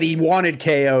 Yep. But he wanted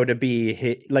KO to be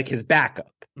his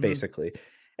backup, basically.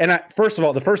 And first of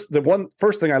all, the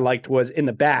first thing I liked was in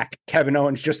the back, Kevin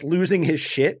Owens just losing his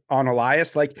shit on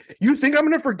Elias. Like, you think I'm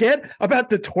going to forget about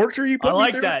the torture you put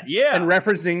me through? That. Yeah. And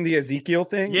referencing the Ezekiel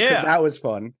thing. Yeah. That was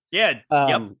fun. Yeah.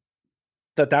 Yep.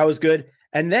 That was good.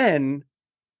 And then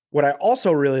what I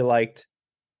also really liked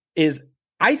is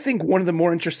I think one of the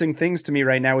more interesting things to me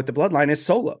right now with the Bloodline is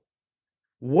Solo.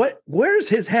 Where's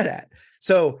his head at?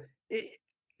 So,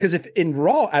 because if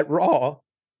at Raw,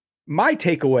 my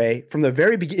takeaway from the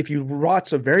very beginning, if you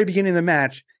watch the very beginning of the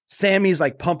match, Sammy's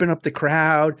like pumping up the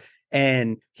crowd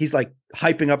and he's like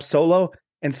hyping up Solo,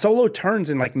 and Solo turns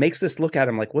and like makes this look at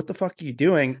him like, what the fuck are you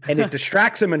doing? And it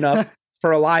distracts him enough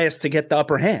for Elias to get the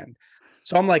upper hand.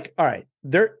 So I'm like, all right,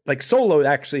 they're like, Solo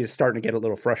actually is starting to get a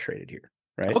little frustrated here,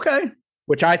 right? Okay.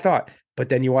 Which I thought, but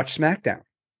then you watch SmackDown.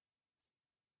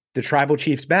 The Tribal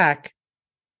Chief's back.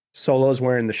 Solo's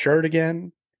wearing the shirt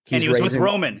again. He was with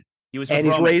Roman. He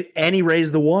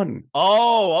raised the one.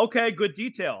 Oh, okay. Good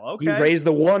detail. Okay. He raised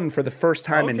the one for the first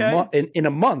time in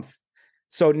a month.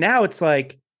 So now it's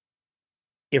like,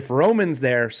 if Roman's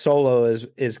there, Solo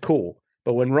is cool.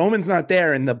 But when Roman's not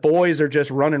there and the boys are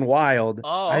just running wild,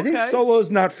 I think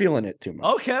Solo's not feeling it too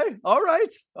much. Okay. All right.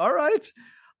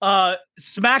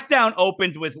 SmackDown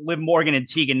opened with Liv Morgan and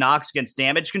Tegan Nox against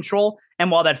Damage Control. And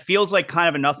while that feels like kind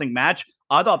of a nothing match,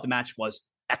 I thought the match was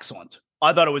excellent.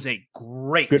 I thought it was a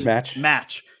good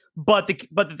match. But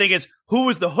the thing is, who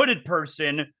was the hooded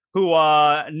person who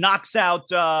knocks out?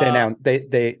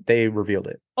 They revealed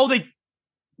it. Oh,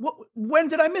 when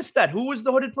did I miss that? Who was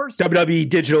the hooded person? WWE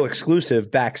digital exclusive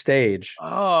backstage.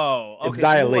 Oh, okay.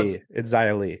 It's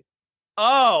Xia Li.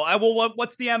 Oh, well,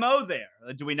 what's the MO there?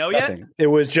 Do we know Nothing. yet? It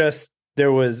was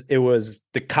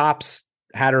the cops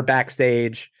had her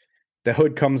backstage. The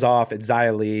hood comes off. It's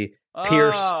Xia Li.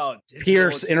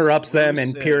 Pierce interrupts them,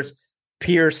 and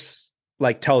Pierce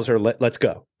like tells her, let's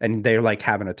go. And they're like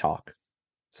having a talk.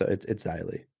 So it's Xia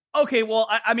Li. Okay, well,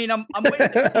 I mean, I'm waiting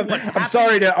to see what happens.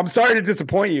 I'm sorry to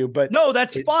disappoint you, but no,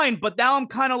 that's fine. But now I'm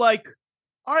kind of like,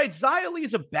 all right, Xia Li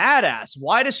is a badass.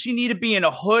 Why does she need to be in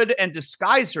a hood and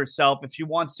disguise herself if she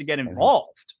wants to get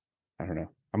involved? I don't know.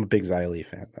 I'm a big Xia Li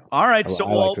fan, though. All right. So,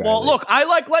 well, look, I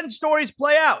like letting stories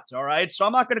play out. All right. So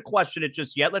I'm not going to question it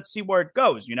just yet. Let's see where it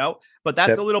goes, But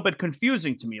that's a little bit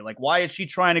confusing to me. Like, why is she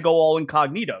trying to go all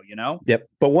incognito, Yep.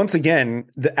 But once again,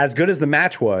 as good as the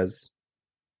match was,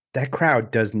 that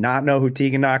crowd does not know who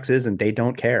Tegan Knox is, and they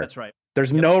don't care. That's right.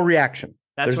 There's no reaction.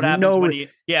 That's what happens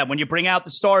when you bring out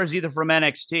the stars either from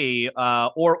NXT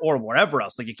or wherever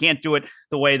else. Like, you can't do it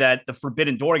the way that the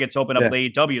Forbidden Door gets opened up at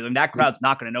AEW, and that crowd's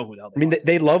not going to know who the hell they are.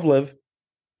 They love Liv.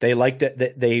 They like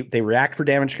it. They react for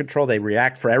damage control. They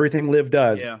react for everything Liv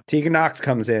does. Yeah. Tegan Knox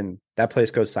comes in, that place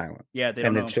goes silent. Yeah, they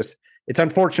don't know. It's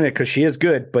unfortunate because she is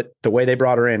good, but the way they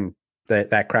brought her in,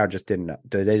 that crowd just didn't know.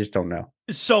 They just don't know.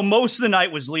 So most of the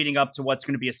night was leading up to what's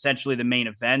going to be essentially the main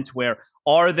event, where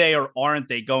are they or aren't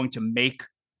they going to make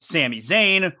Sami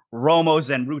Zayn, Romo's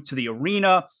en route to the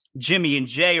arena? Jimmy and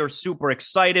Jay are super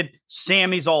excited.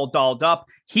 Sammy's all dolled up.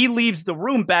 He leaves the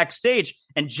room backstage,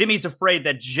 and Jimmy's afraid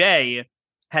that Jay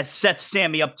has set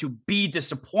Sammy up to be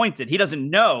disappointed. He doesn't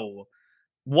know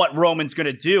what Roman's going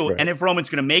to do and if Roman's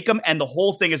going to make him. And the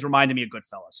whole thing is reminding me of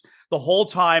Goodfellas. The whole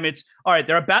time it's, all right,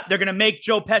 they're going to make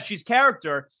Joe Pesci's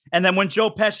character. And then when Joe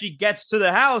Pesci gets to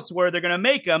the house where they're going to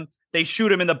make him, they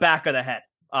shoot him in the back of the head.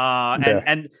 They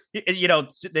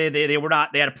were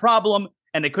not, they had a problem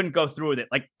and they couldn't go through with it.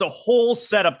 Like, the whole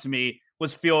setup to me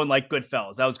was feeling like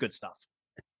Goodfellas. That was good stuff.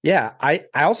 Yeah. I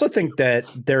also think that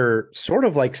they're sort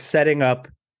of like setting up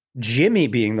Jimmy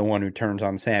being the one who turns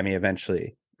on Sammy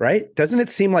eventually, right? Doesn't it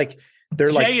seem like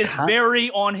Jay is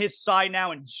very on his side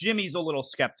now, and Jimmy's a little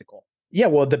skeptical. Yeah,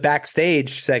 well, the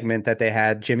backstage segment that they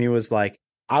had, Jimmy was like,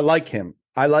 I like him.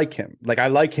 Like, I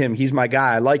like him. He's my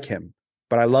guy. I like him,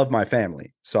 but I love my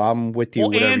family. So I'm with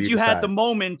you. And you had the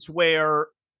moment where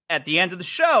at the end of the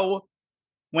show,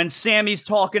 when Sammy's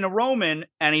talking to Roman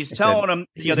and he's telling him,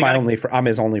 I'm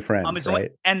his only friend.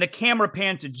 And the camera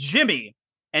panned to Jimmy,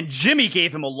 and Jimmy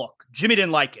gave him a look. Jimmy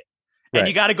didn't like it. And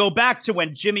you got to go back to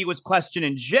when Jimmy was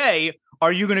questioning Jay,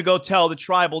 are you going to go tell the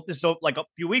tribal, this is like a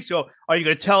few weeks ago, are you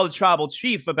going to tell the tribal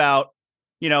chief about,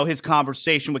 his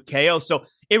conversation with KO? So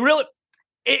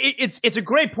it's a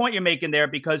great point you're making there,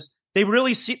 because they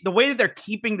really see the way that they're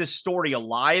keeping this story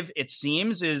alive, it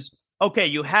seems, is, okay,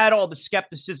 you had all the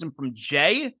skepticism from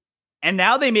Jay, and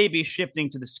now they may be shifting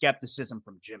to the skepticism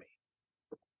from Jimmy.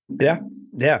 Yeah.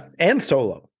 Yeah. And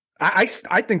Solo. I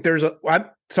think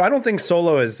I don't think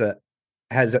Solo is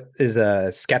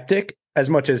a skeptic as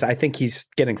much as I think he's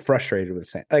getting frustrated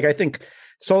with it. Like, I think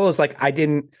Solo's like,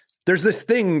 there's this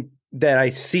thing that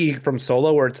I see from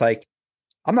Solo where it's like,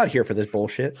 I'm not here for this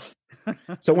bullshit.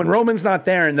 So when Roman's not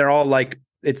there and they're all like,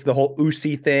 it's the whole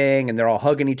Usi thing and they're all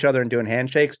hugging each other and doing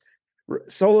handshakes,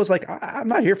 Solo's like, I'm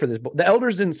not here for this. The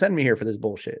elders didn't send me here for this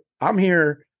bullshit. I'm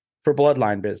here for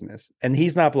bloodline business, and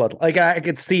he's not bloodline. Like, I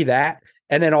could see that.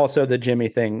 And then also the Jimmy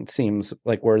thing seems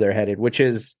like where they're headed,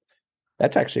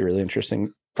 that's actually really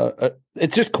interesting.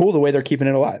 It's just cool the way they're keeping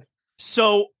it alive.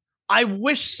 So I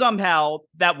wish somehow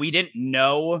that we didn't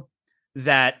know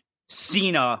that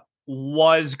Cena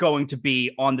was going to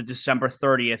be on the December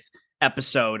 30th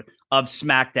episode of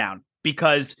SmackDown,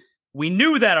 because we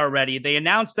knew that already. They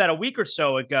announced that a week or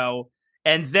so ago.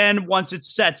 And then once it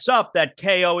sets up that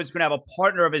KO is going to have a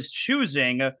partner of his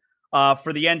choosing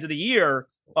for the end of the year,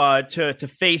 to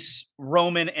face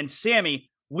Roman and Sammy,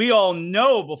 we all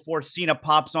know before Cena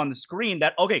pops on the screen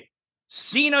that, okay,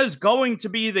 Cena's going to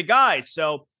be the guy.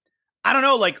 So I don't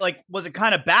know, like was it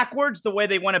kind of backwards the way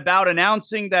they went about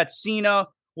announcing that Cena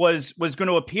was going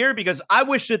to appear? Because I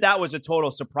wish that was a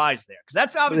total surprise there, because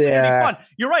that's obviously going to be fun.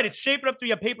 You're right. It's shaping up to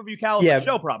be a pay-per-view caliber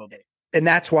show probably. And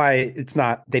that's why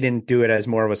they didn't do it as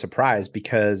more of a surprise,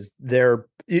 because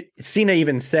Cena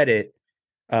even said it.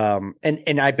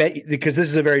 And I bet, because this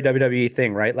is a very WWE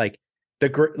thing, right? Like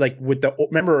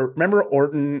remember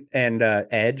Orton and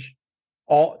Edge,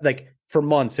 all like for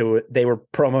months they were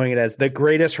promoting it as the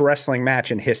greatest wrestling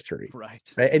match in history, right?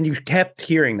 And you kept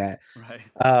hearing that,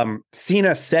 right?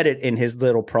 Cena said it in his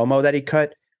little promo that he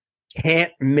cut.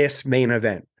 Can't miss main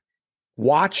event.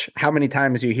 Watch how many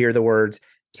times you hear the words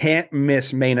 "can't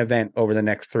miss main event" over the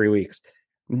next 3 weeks.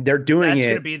 They're doing That's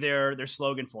going to be their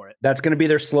slogan for it. That's going to be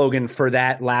their slogan for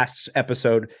that last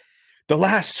episode, the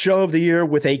last show of the year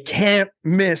with a can't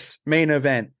miss main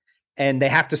event. And they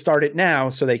have to start it now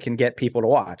so they can get people to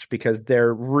watch, because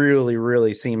they're really,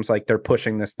 really seems like they're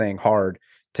pushing this thing hard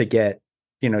to get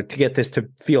this to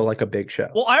feel like a big show.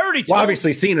 Well,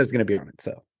 obviously Cena's going to be on it.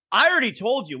 So I already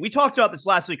told you, we talked about this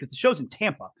last week because the show's in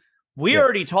Tampa. We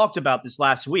already talked about this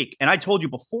last week. And I told you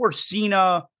before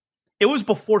Cena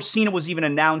was even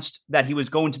announced that he was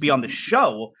going to be on the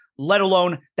show, let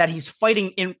alone that he's fighting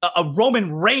in a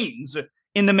Roman Reigns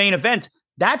in the main event,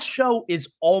 that show is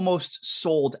almost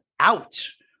sold out.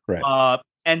 Right.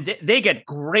 And they get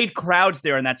great crowds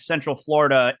there in that Central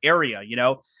Florida area,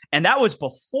 and that was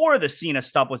before the Cena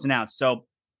stuff was announced. So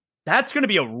that's going to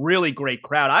be a really great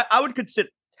crowd. I would consider.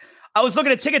 I was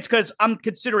looking at tickets because I'm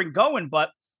considering going, but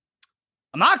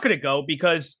I'm not going to go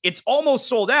because it's almost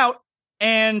sold out.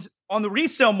 And on the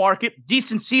resale market,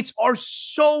 decent seats are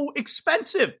so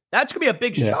expensive. That's going to be a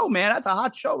big show, man. That's a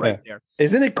hot show right there.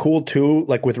 Isn't it cool too,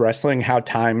 like with wrestling, how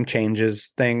time changes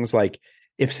things? Like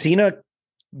if Cena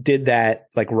did that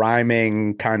like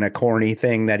rhyming kind of corny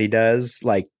thing that he does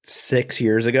like 6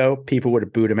 years ago, people would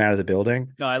have booed him out of the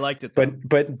building. No, I liked it. Though.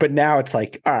 But now it's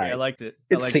like, all right, I liked it.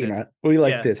 It's Cena. We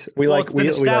like this. We it's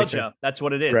nostalgia. We like That's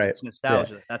what it is. Right. It's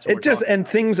nostalgia. That's what it just and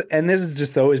about. things. And this has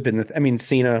just always been I mean,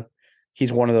 Cena. He's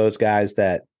one of those guys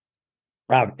that,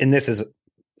 and this is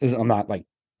I'm not like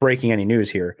breaking any news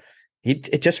here.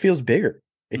 It just feels bigger.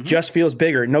 It just feels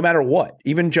bigger, no matter what.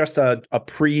 Even just a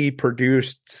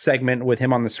pre-produced segment with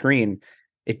him on the screen,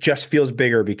 it just feels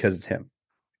bigger because it's him.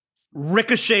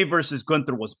 Ricochet versus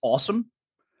Gunther was awesome.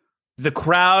 The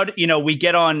crowd, we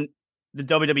get on the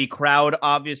WWE crowd,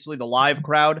 obviously, the live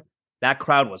crowd. That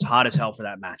crowd was hot as hell for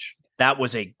that match. That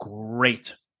was a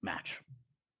great match.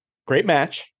 Great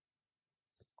match.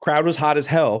 Crowd was hot as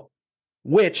hell,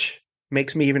 which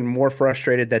makes me even more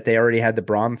frustrated that they already had the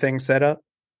Braun thing set up.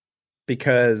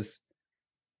 Because,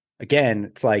 again,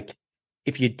 it's like,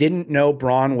 if you didn't know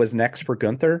Braun was next for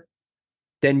Gunther,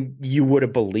 then you would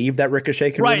have believed that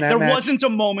Ricochet could win that match. There wasn't a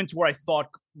moment where I thought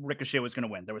Ricochet was going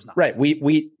to win. There was not. Right.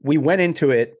 We went into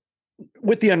it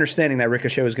with the understanding that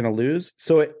Ricochet was going to lose.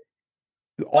 So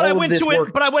I went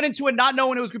into it not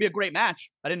knowing it was going to be a great match.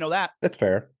 I didn't know that. That's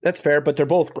fair. But they're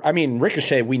both. I mean,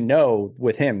 Ricochet, we know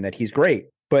with him that he's great,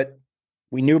 but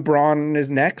we knew Braun is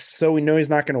next, so we know he's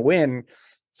not going to win.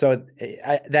 So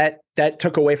that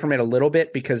took away from it a little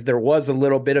bit because there was a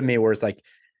little bit of me where it's like,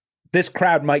 this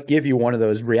crowd might give you one of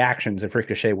those reactions if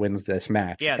Ricochet wins this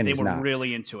match. Yeah, and they were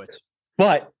really into it.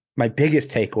 But my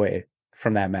biggest takeaway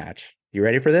from that match, you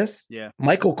ready for this? Yeah.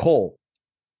 Michael Cole,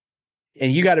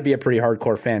 and you got to be a pretty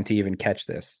hardcore fan to even catch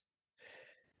this.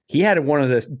 He had one of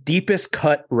the deepest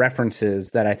cut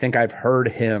references that I think I've heard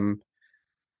him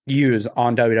use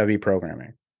on WWE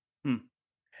programming.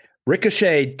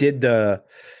 Ricochet did the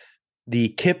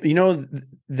kip, he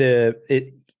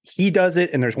does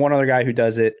it, and there's one other guy who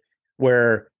does it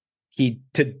where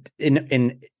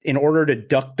in order to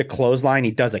duck the clothesline,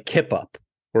 he does a kip up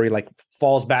where he like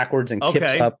falls backwards and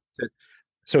kips up.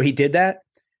 So he did that.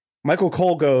 Michael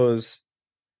Cole goes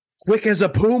quick as a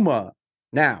puma.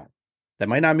 Now, that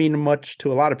might not mean much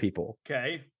to a lot of people.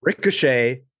 Okay.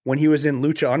 Ricochet, when he was in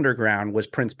Lucha Underground, was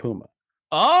Prince Puma.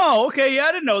 Oh, okay. Yeah,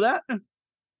 I didn't know that.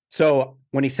 So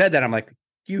when he said that, I'm like,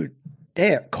 you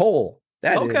damn Cole.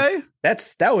 That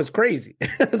was crazy.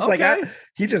 It's like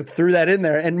he just threw that in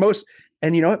there,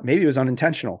 and you know what? Maybe it was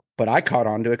unintentional, but I caught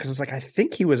on to it because I was like, I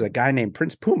think he was a guy named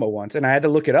Prince Puma once, and I had to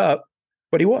look it up,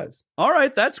 but he was. All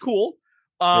right, that's cool.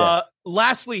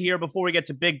 Lastly, here before we get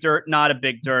to Big Dirt, not a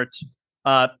Big Dirt,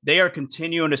 they are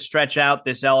continuing to stretch out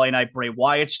this LA Knight Bray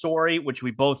Wyatt story, which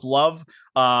we both love.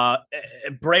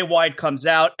 Bray Wyatt comes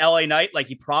out, LA Knight, like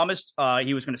he promised,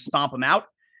 he was going to stomp him out.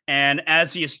 And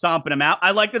as he is stomping him out,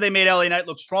 I like that they made LA Knight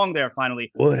look strong there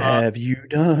finally. What have you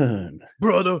done?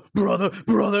 Brother.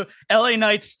 LA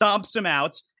Knight stomps him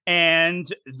out. And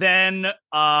then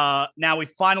now we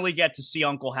finally get to see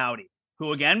Uncle Howdy,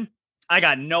 who, again, I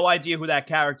got no idea who that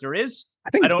character is.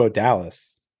 I think it's Bo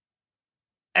Dallas.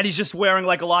 And he's just wearing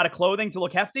like a lot of clothing to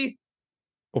look hefty.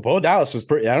 Well, Bo Dallas was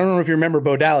pretty. I don't know if you remember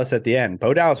Bo Dallas at the end.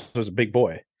 Bo Dallas was a big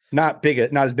boy. Not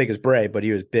as big as Bray, but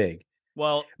he was big.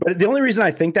 Well, but the only reason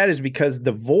I think that is because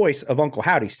the voice of Uncle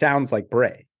Howdy sounds like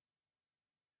Bray.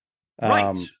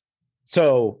 Right.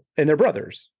 So, and they're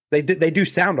brothers. They do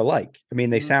sound alike. I mean,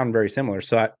 they sound very similar.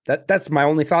 So that's my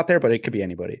only thought there, but it could be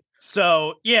anybody.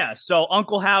 So, yeah. So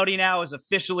Uncle Howdy now is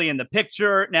officially in the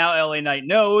picture. Now LA Knight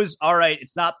knows, all right,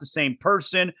 it's not the same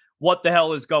person. What the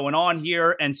hell is going on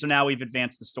here? And so now we've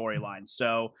advanced the storyline.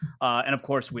 So, and of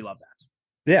course we love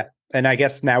that. Yeah. And I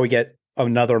guess now we get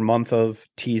another month of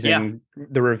teasing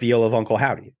the reveal of Uncle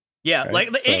Howdy. Yeah. Right?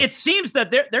 It seems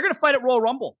that they're going to fight at Royal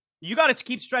Rumble. You got to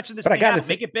keep stretching this thing out.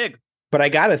 Make it big. But I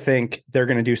got to think they're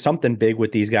going to do something big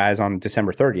with these guys on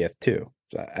December 30th, too.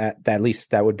 So at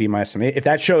least that would be my estimate. If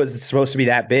that show is supposed to be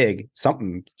that big,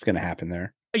 something's going to happen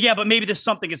there. Yeah, but maybe this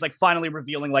something is like finally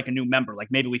revealing like a new member. Like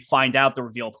maybe we find out the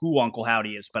reveal of who Uncle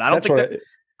Howdy is. But I don't think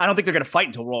they're going to fight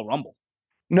until Royal Rumble.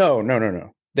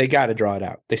 No. They got to draw it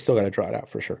out. They still got to draw it out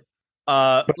for sure.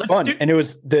 But fun. And it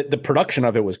was the production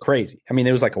of it was crazy. I mean,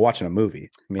 it was like watching a movie.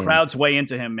 I mean, crowd's way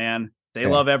into him, man. They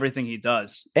love everything he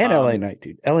does. And LA Knight,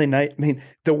 dude. LA Knight. I mean,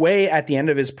 the way at the end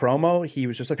of his promo, he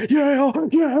was just like, yeah.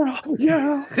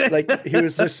 Like he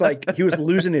was just like he was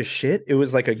losing his shit. It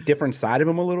was like a different side of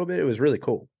him a little bit. It was really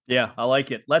cool. Yeah, I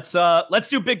like it. Let's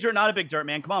do Big Dirt, not a Big Dirt,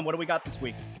 man. Come on, what do we got this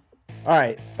week? All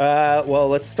right. Well,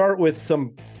 let's start with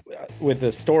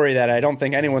a story that I don't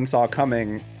think anyone saw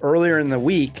coming. Earlier in the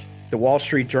week, the Wall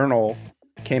Street Journal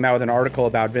came out with an article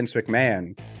about Vince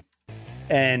McMahon.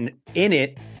 And in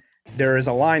it, there is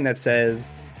a line that says,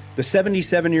 the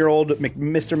 77-year-old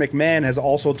Mr. McMahon has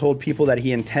also told people that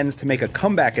he intends to make a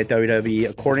comeback at WWE.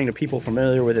 According to people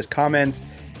familiar with his comments,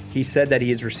 he said that he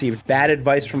has received bad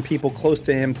advice from people close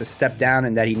to him to step down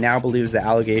and that he now believes the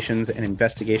allegations and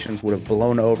investigations would have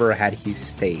blown over had he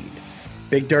stayed.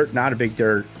 Big Dirt, not a Big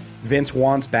Dirt. Vince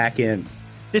wants back in.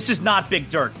 This is not Big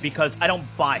Dirt because I don't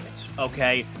buy it,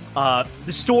 okay?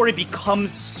 The story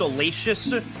becomes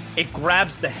salacious. It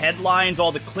grabs the headlines,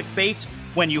 all the clickbait,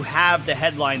 when you have the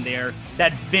headline there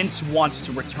that Vince wants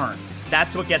to return.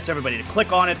 That's what gets everybody to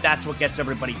click on it. That's what gets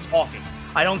everybody talking.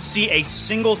 I don't see a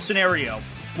single scenario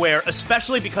where,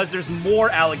 especially because there's more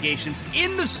allegations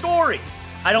in the story,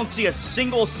 I don't see a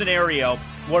single scenario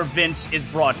where Vince is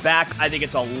brought back. I think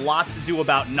it's a lot to do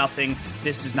about nothing.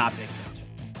 This is not Big Dirt.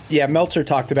 Yeah, Meltzer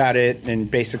talked about it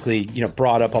and basically,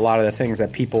 brought up a lot of the things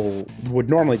that people would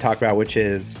normally talk about, which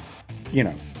is,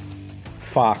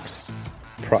 Fox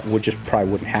probably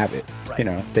wouldn't have it.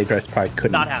 Right. They just probably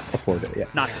couldn't afford it. Yeah.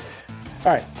 Not.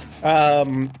 All right.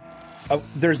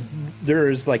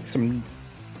 There's like some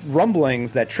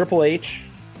rumblings that Triple H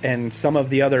and some of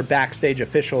the other backstage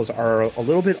officials are a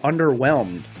little bit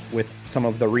underwhelmed with some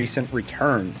of the recent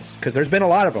returns, because there's been a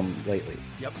lot of them lately.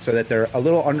 Yep. So that they're a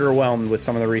little underwhelmed with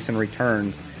some of the recent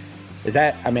returns. Is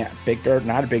that, Big Dirt,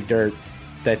 not a Big Dirt,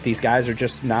 that these guys are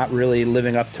just not really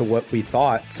living up to what we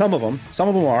thought? Some of them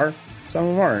are, some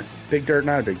of them aren't. Big Dirt,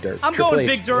 not a Big Dirt. I'm going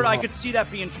Big Dirt. I could see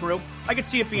that being true. I could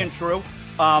see it being true.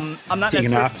 I'm not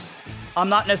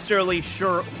necessarily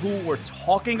sure who we're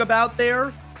talking about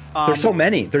there. There's so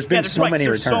many. There's been so many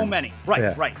returns. So many.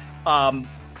 Right.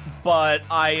 But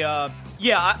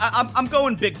I'm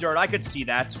going Big Dirt. I could see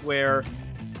that where,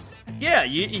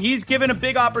 he's given a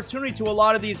big opportunity to a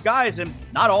lot of these guys, and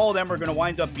not all of them are going to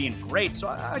wind up being great. So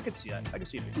I could see that. I could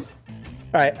see it. All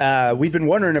right. We've been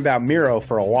wondering about Miro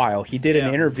for a while. He did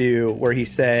an interview where he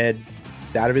said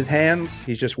it's out of his hands.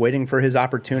 He's just waiting for his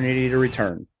opportunity to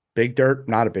return. Big Dirt,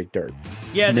 not a Big Dirt.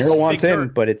 Yeah, Miro wants in,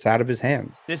 but it's out of his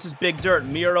hands. This is Big Dirt.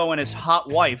 Miro and his hot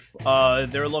wife,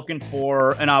 they're looking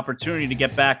for an opportunity to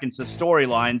get back into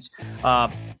storylines. I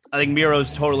think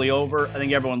Miro's totally over. I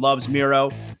think everyone loves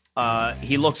Miro.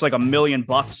 He looks like $1 million.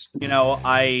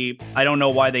 I don't know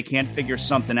why they can't figure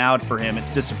something out for him.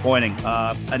 It's disappointing.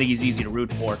 I think he's easy to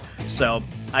root for. So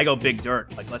I go Big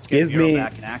Dirt. Let's get Miro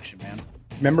back in action, man.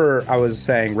 Remember, I was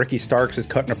saying Ricky Starks is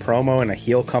cutting a promo and a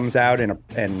heel comes out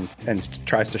and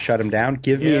tries to shut him down.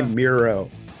 Give me Miro,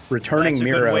 returning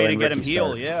Miro. That's a good way to get Ricky him heel.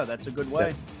 Starks. Yeah, that's a good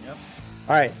way. Yep.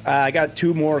 All right, I got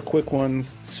two more quick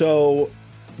ones. So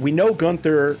we know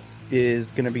Gunther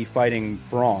is going to be fighting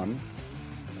Braun,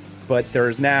 but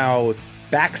there's now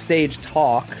backstage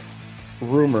talk,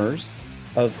 rumors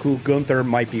of who Gunther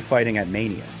might be fighting at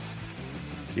Mania.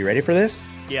 You ready for this?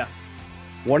 Yeah.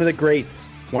 One of the greats.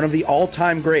 One of the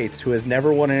all-time greats who has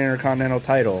never won an Intercontinental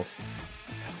title,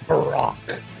 Brock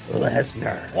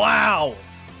Lesnar. Wow.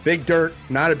 Big Dirt,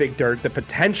 not a Big Dirt. The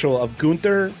potential of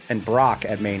Gunther and Brock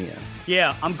at Mania.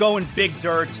 Yeah, I'm going Big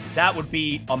Dirt. That would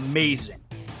be amazing.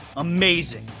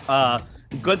 Amazing.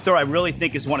 Gunther, I really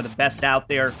think, is one of the best out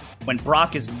there. When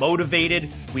Brock is motivated,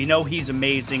 we know he's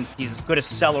amazing. He's as good a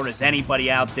seller as anybody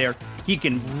out there. He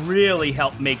can really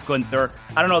help make Gunther.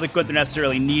 I don't know that Gunther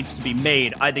necessarily needs to be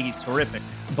made. I think he's terrific.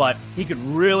 But he could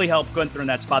really help Gunther in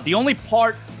that spot. The only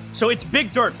part, so it's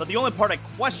Big Dirt, but the only part I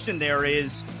question there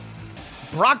is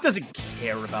Brock doesn't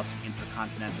care about the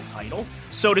Intercontinental title.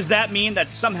 So does that mean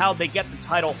that somehow they get the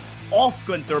title off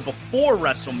Gunther before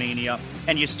WrestleMania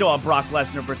and you still have Brock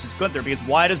Lesnar versus Gunther? Because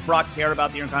why does Brock care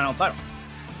about the Intercontinental title?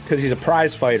 Because he's a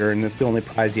prize fighter and it's the only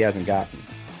prize he hasn't gotten.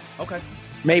 Okay.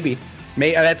 Maybe.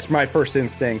 That's my first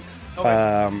instinct.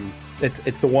 Okay.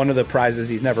 It's the one of the prizes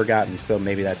he's never gotten, so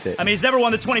maybe that's it. I mean, he's never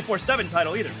won the 24/7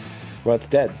 title either. Well, it's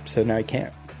dead, so now he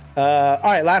can't. All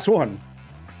right, last one.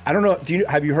 I don't know. Do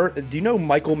you know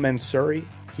Michael Mansouri?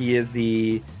 He is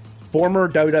the former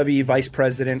WWE Vice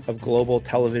President of Global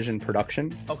Television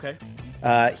Production. Okay.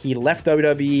 He left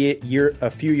WWE a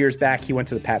few years back. He went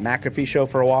to the Pat McAfee show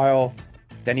for a while.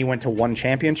 Then he went to One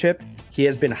Championship. He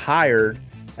has been hired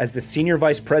as the Senior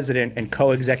Vice President and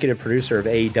Co-Executive Producer of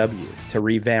AEW to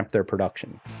revamp their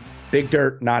production. Big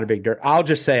dirt, not a big dirt. I'll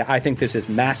just say I think this is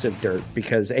massive dirt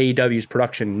because AEW's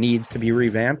production needs to be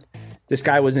revamped. This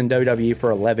guy was in WWE for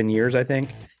 11 years, I think.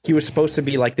 He was supposed to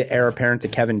be like the heir apparent to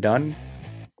Kevin Dunn,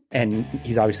 and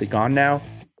he's obviously gone now.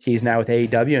 He's now with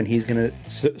AEW, and he's going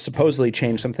to supposedly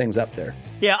change some things up there.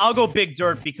 Yeah, I'll go big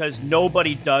dirt because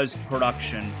nobody does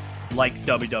production like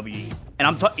WWE. And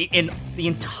I'm talking in the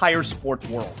entire sports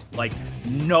world. Like,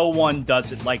 no one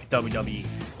does it like WWE.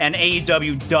 And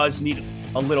AEW does need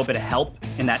a little bit of help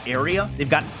in that area. They've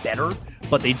gotten better,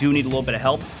 but they do need a little bit of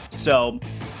help. So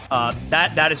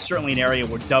that is certainly an area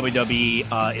where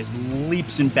WWE is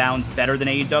leaps and bounds better than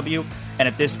AEW. And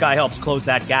if this guy helps close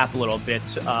that gap a little bit,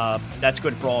 that's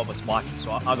good for all of us watching.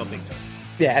 So I'll go big dirt.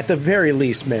 Yeah, at the very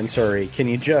least, Mansouri, can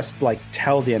you just like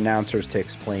tell the announcers to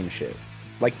explain shit?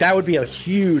 Like that would be a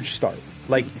huge start.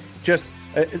 Like just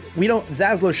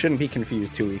Zaslow shouldn't be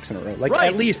confused 2 weeks in a row. Like right.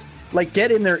 At least like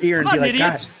get in their ear and be like,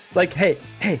 guys, like, hey,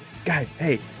 guys,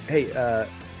 hey,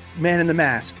 man in the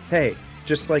mask, hey,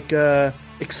 just like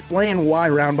explain why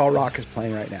Roundball Rock is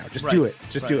playing right now. Just do it.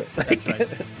 Just do it. Like,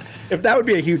 if that would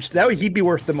be he'd be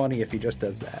worth the money if he just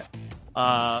does that.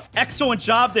 Excellent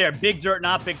job there. Big dirt,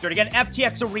 not big dirt. Again,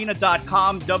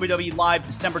 ftxarena.com, WWE Live,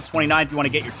 December 29th. If you want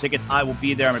to get your tickets, I will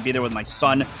be there. I'm going to be there with my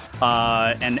son.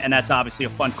 And that's obviously a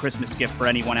fun Christmas gift for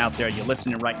anyone out there. You're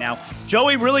listening right now.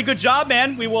 Joey, really good job,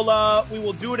 man. We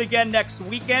will do it again next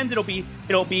weekend. It'll be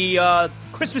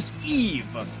Christmas Eve,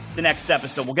 the next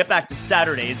episode. We'll get back to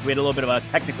Saturdays. We had a little bit of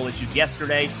technical issues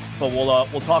yesterday, but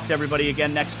we'll talk to everybody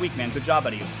again next week, man. Good job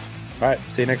out of you. All right.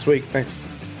 See you next week. Thanks.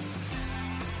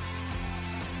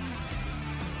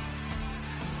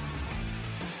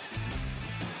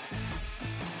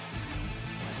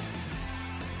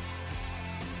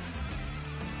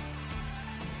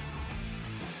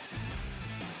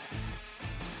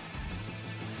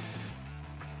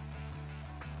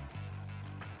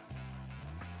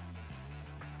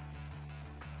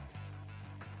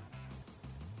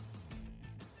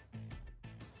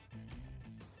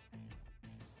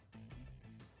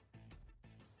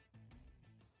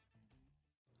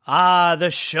 The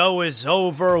show is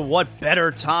over. What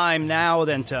better time now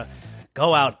than to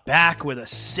go out back with a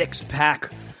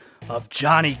 6-pack of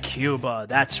Johnny Cuba.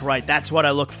 That's right. That's what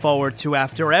I look forward to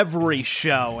after every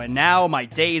show. And now my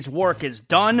day's work is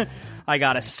done. I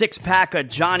got a 6-pack of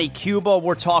Johnny Cuba.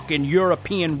 We're talking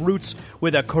European roots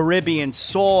with a Caribbean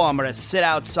soul. I'm going to sit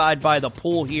outside by the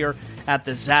pool here at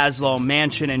the Zaslow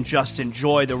Mansion and just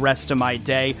enjoy the rest of my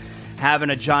day.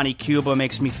 Having a Johnny Cuba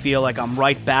makes me feel like I'm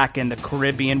right back in the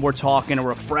Caribbean. We're talking a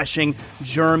refreshing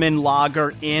German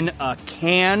lager in a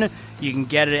can. You can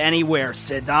get it anywhere.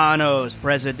 Sedano's,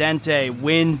 Presidente,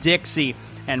 Winn-Dixie.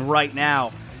 And right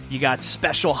now, you got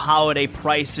special holiday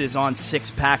prices on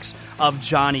 6-packs of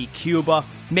Johnny Cuba.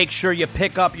 Make sure you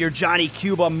pick up your Johnny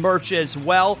Cuba merch as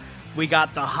well. We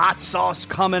got the hot sauce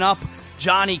coming up.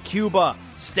 Johnny Cuba,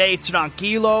 stay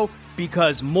tranquilo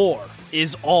because more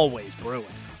is always brewing.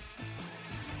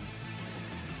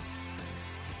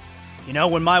 You know,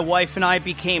 when my wife and I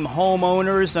became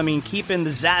homeowners, keeping the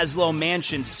Zaslow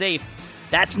Mansion safe,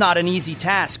 that's not an easy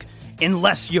task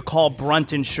unless you call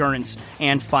Brunt Insurance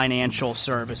and Financial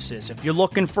Services. If you're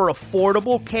looking for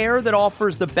affordable care that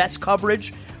offers the best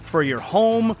coverage for your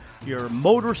home, your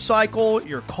motorcycle,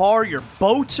 your car, your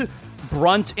boat,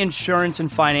 Brunt Insurance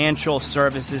and Financial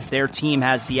Services, their team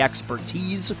has the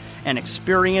expertise and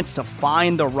experience to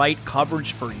find the right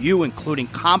coverage for you, including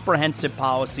comprehensive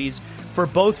policies for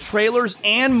both trailers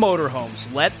and motorhomes.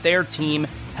 Let their team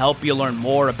help you learn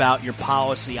more about your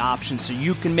policy options so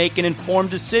you can make an informed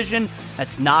decision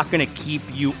that's not going to keep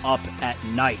you up at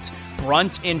night.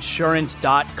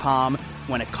 Bruntinsurance.com.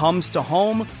 When it comes to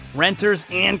home, renters,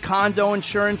 and condo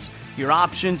insurance, your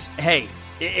options,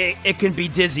 it can be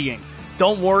dizzying.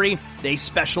 Don't worry, they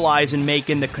specialize in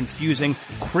making the confusing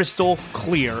crystal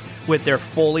clear with their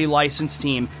fully licensed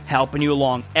team helping you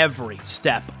along every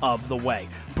step of the way.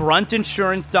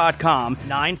 Bruntinsurance.com,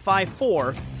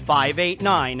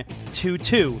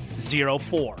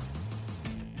 954-589-2204.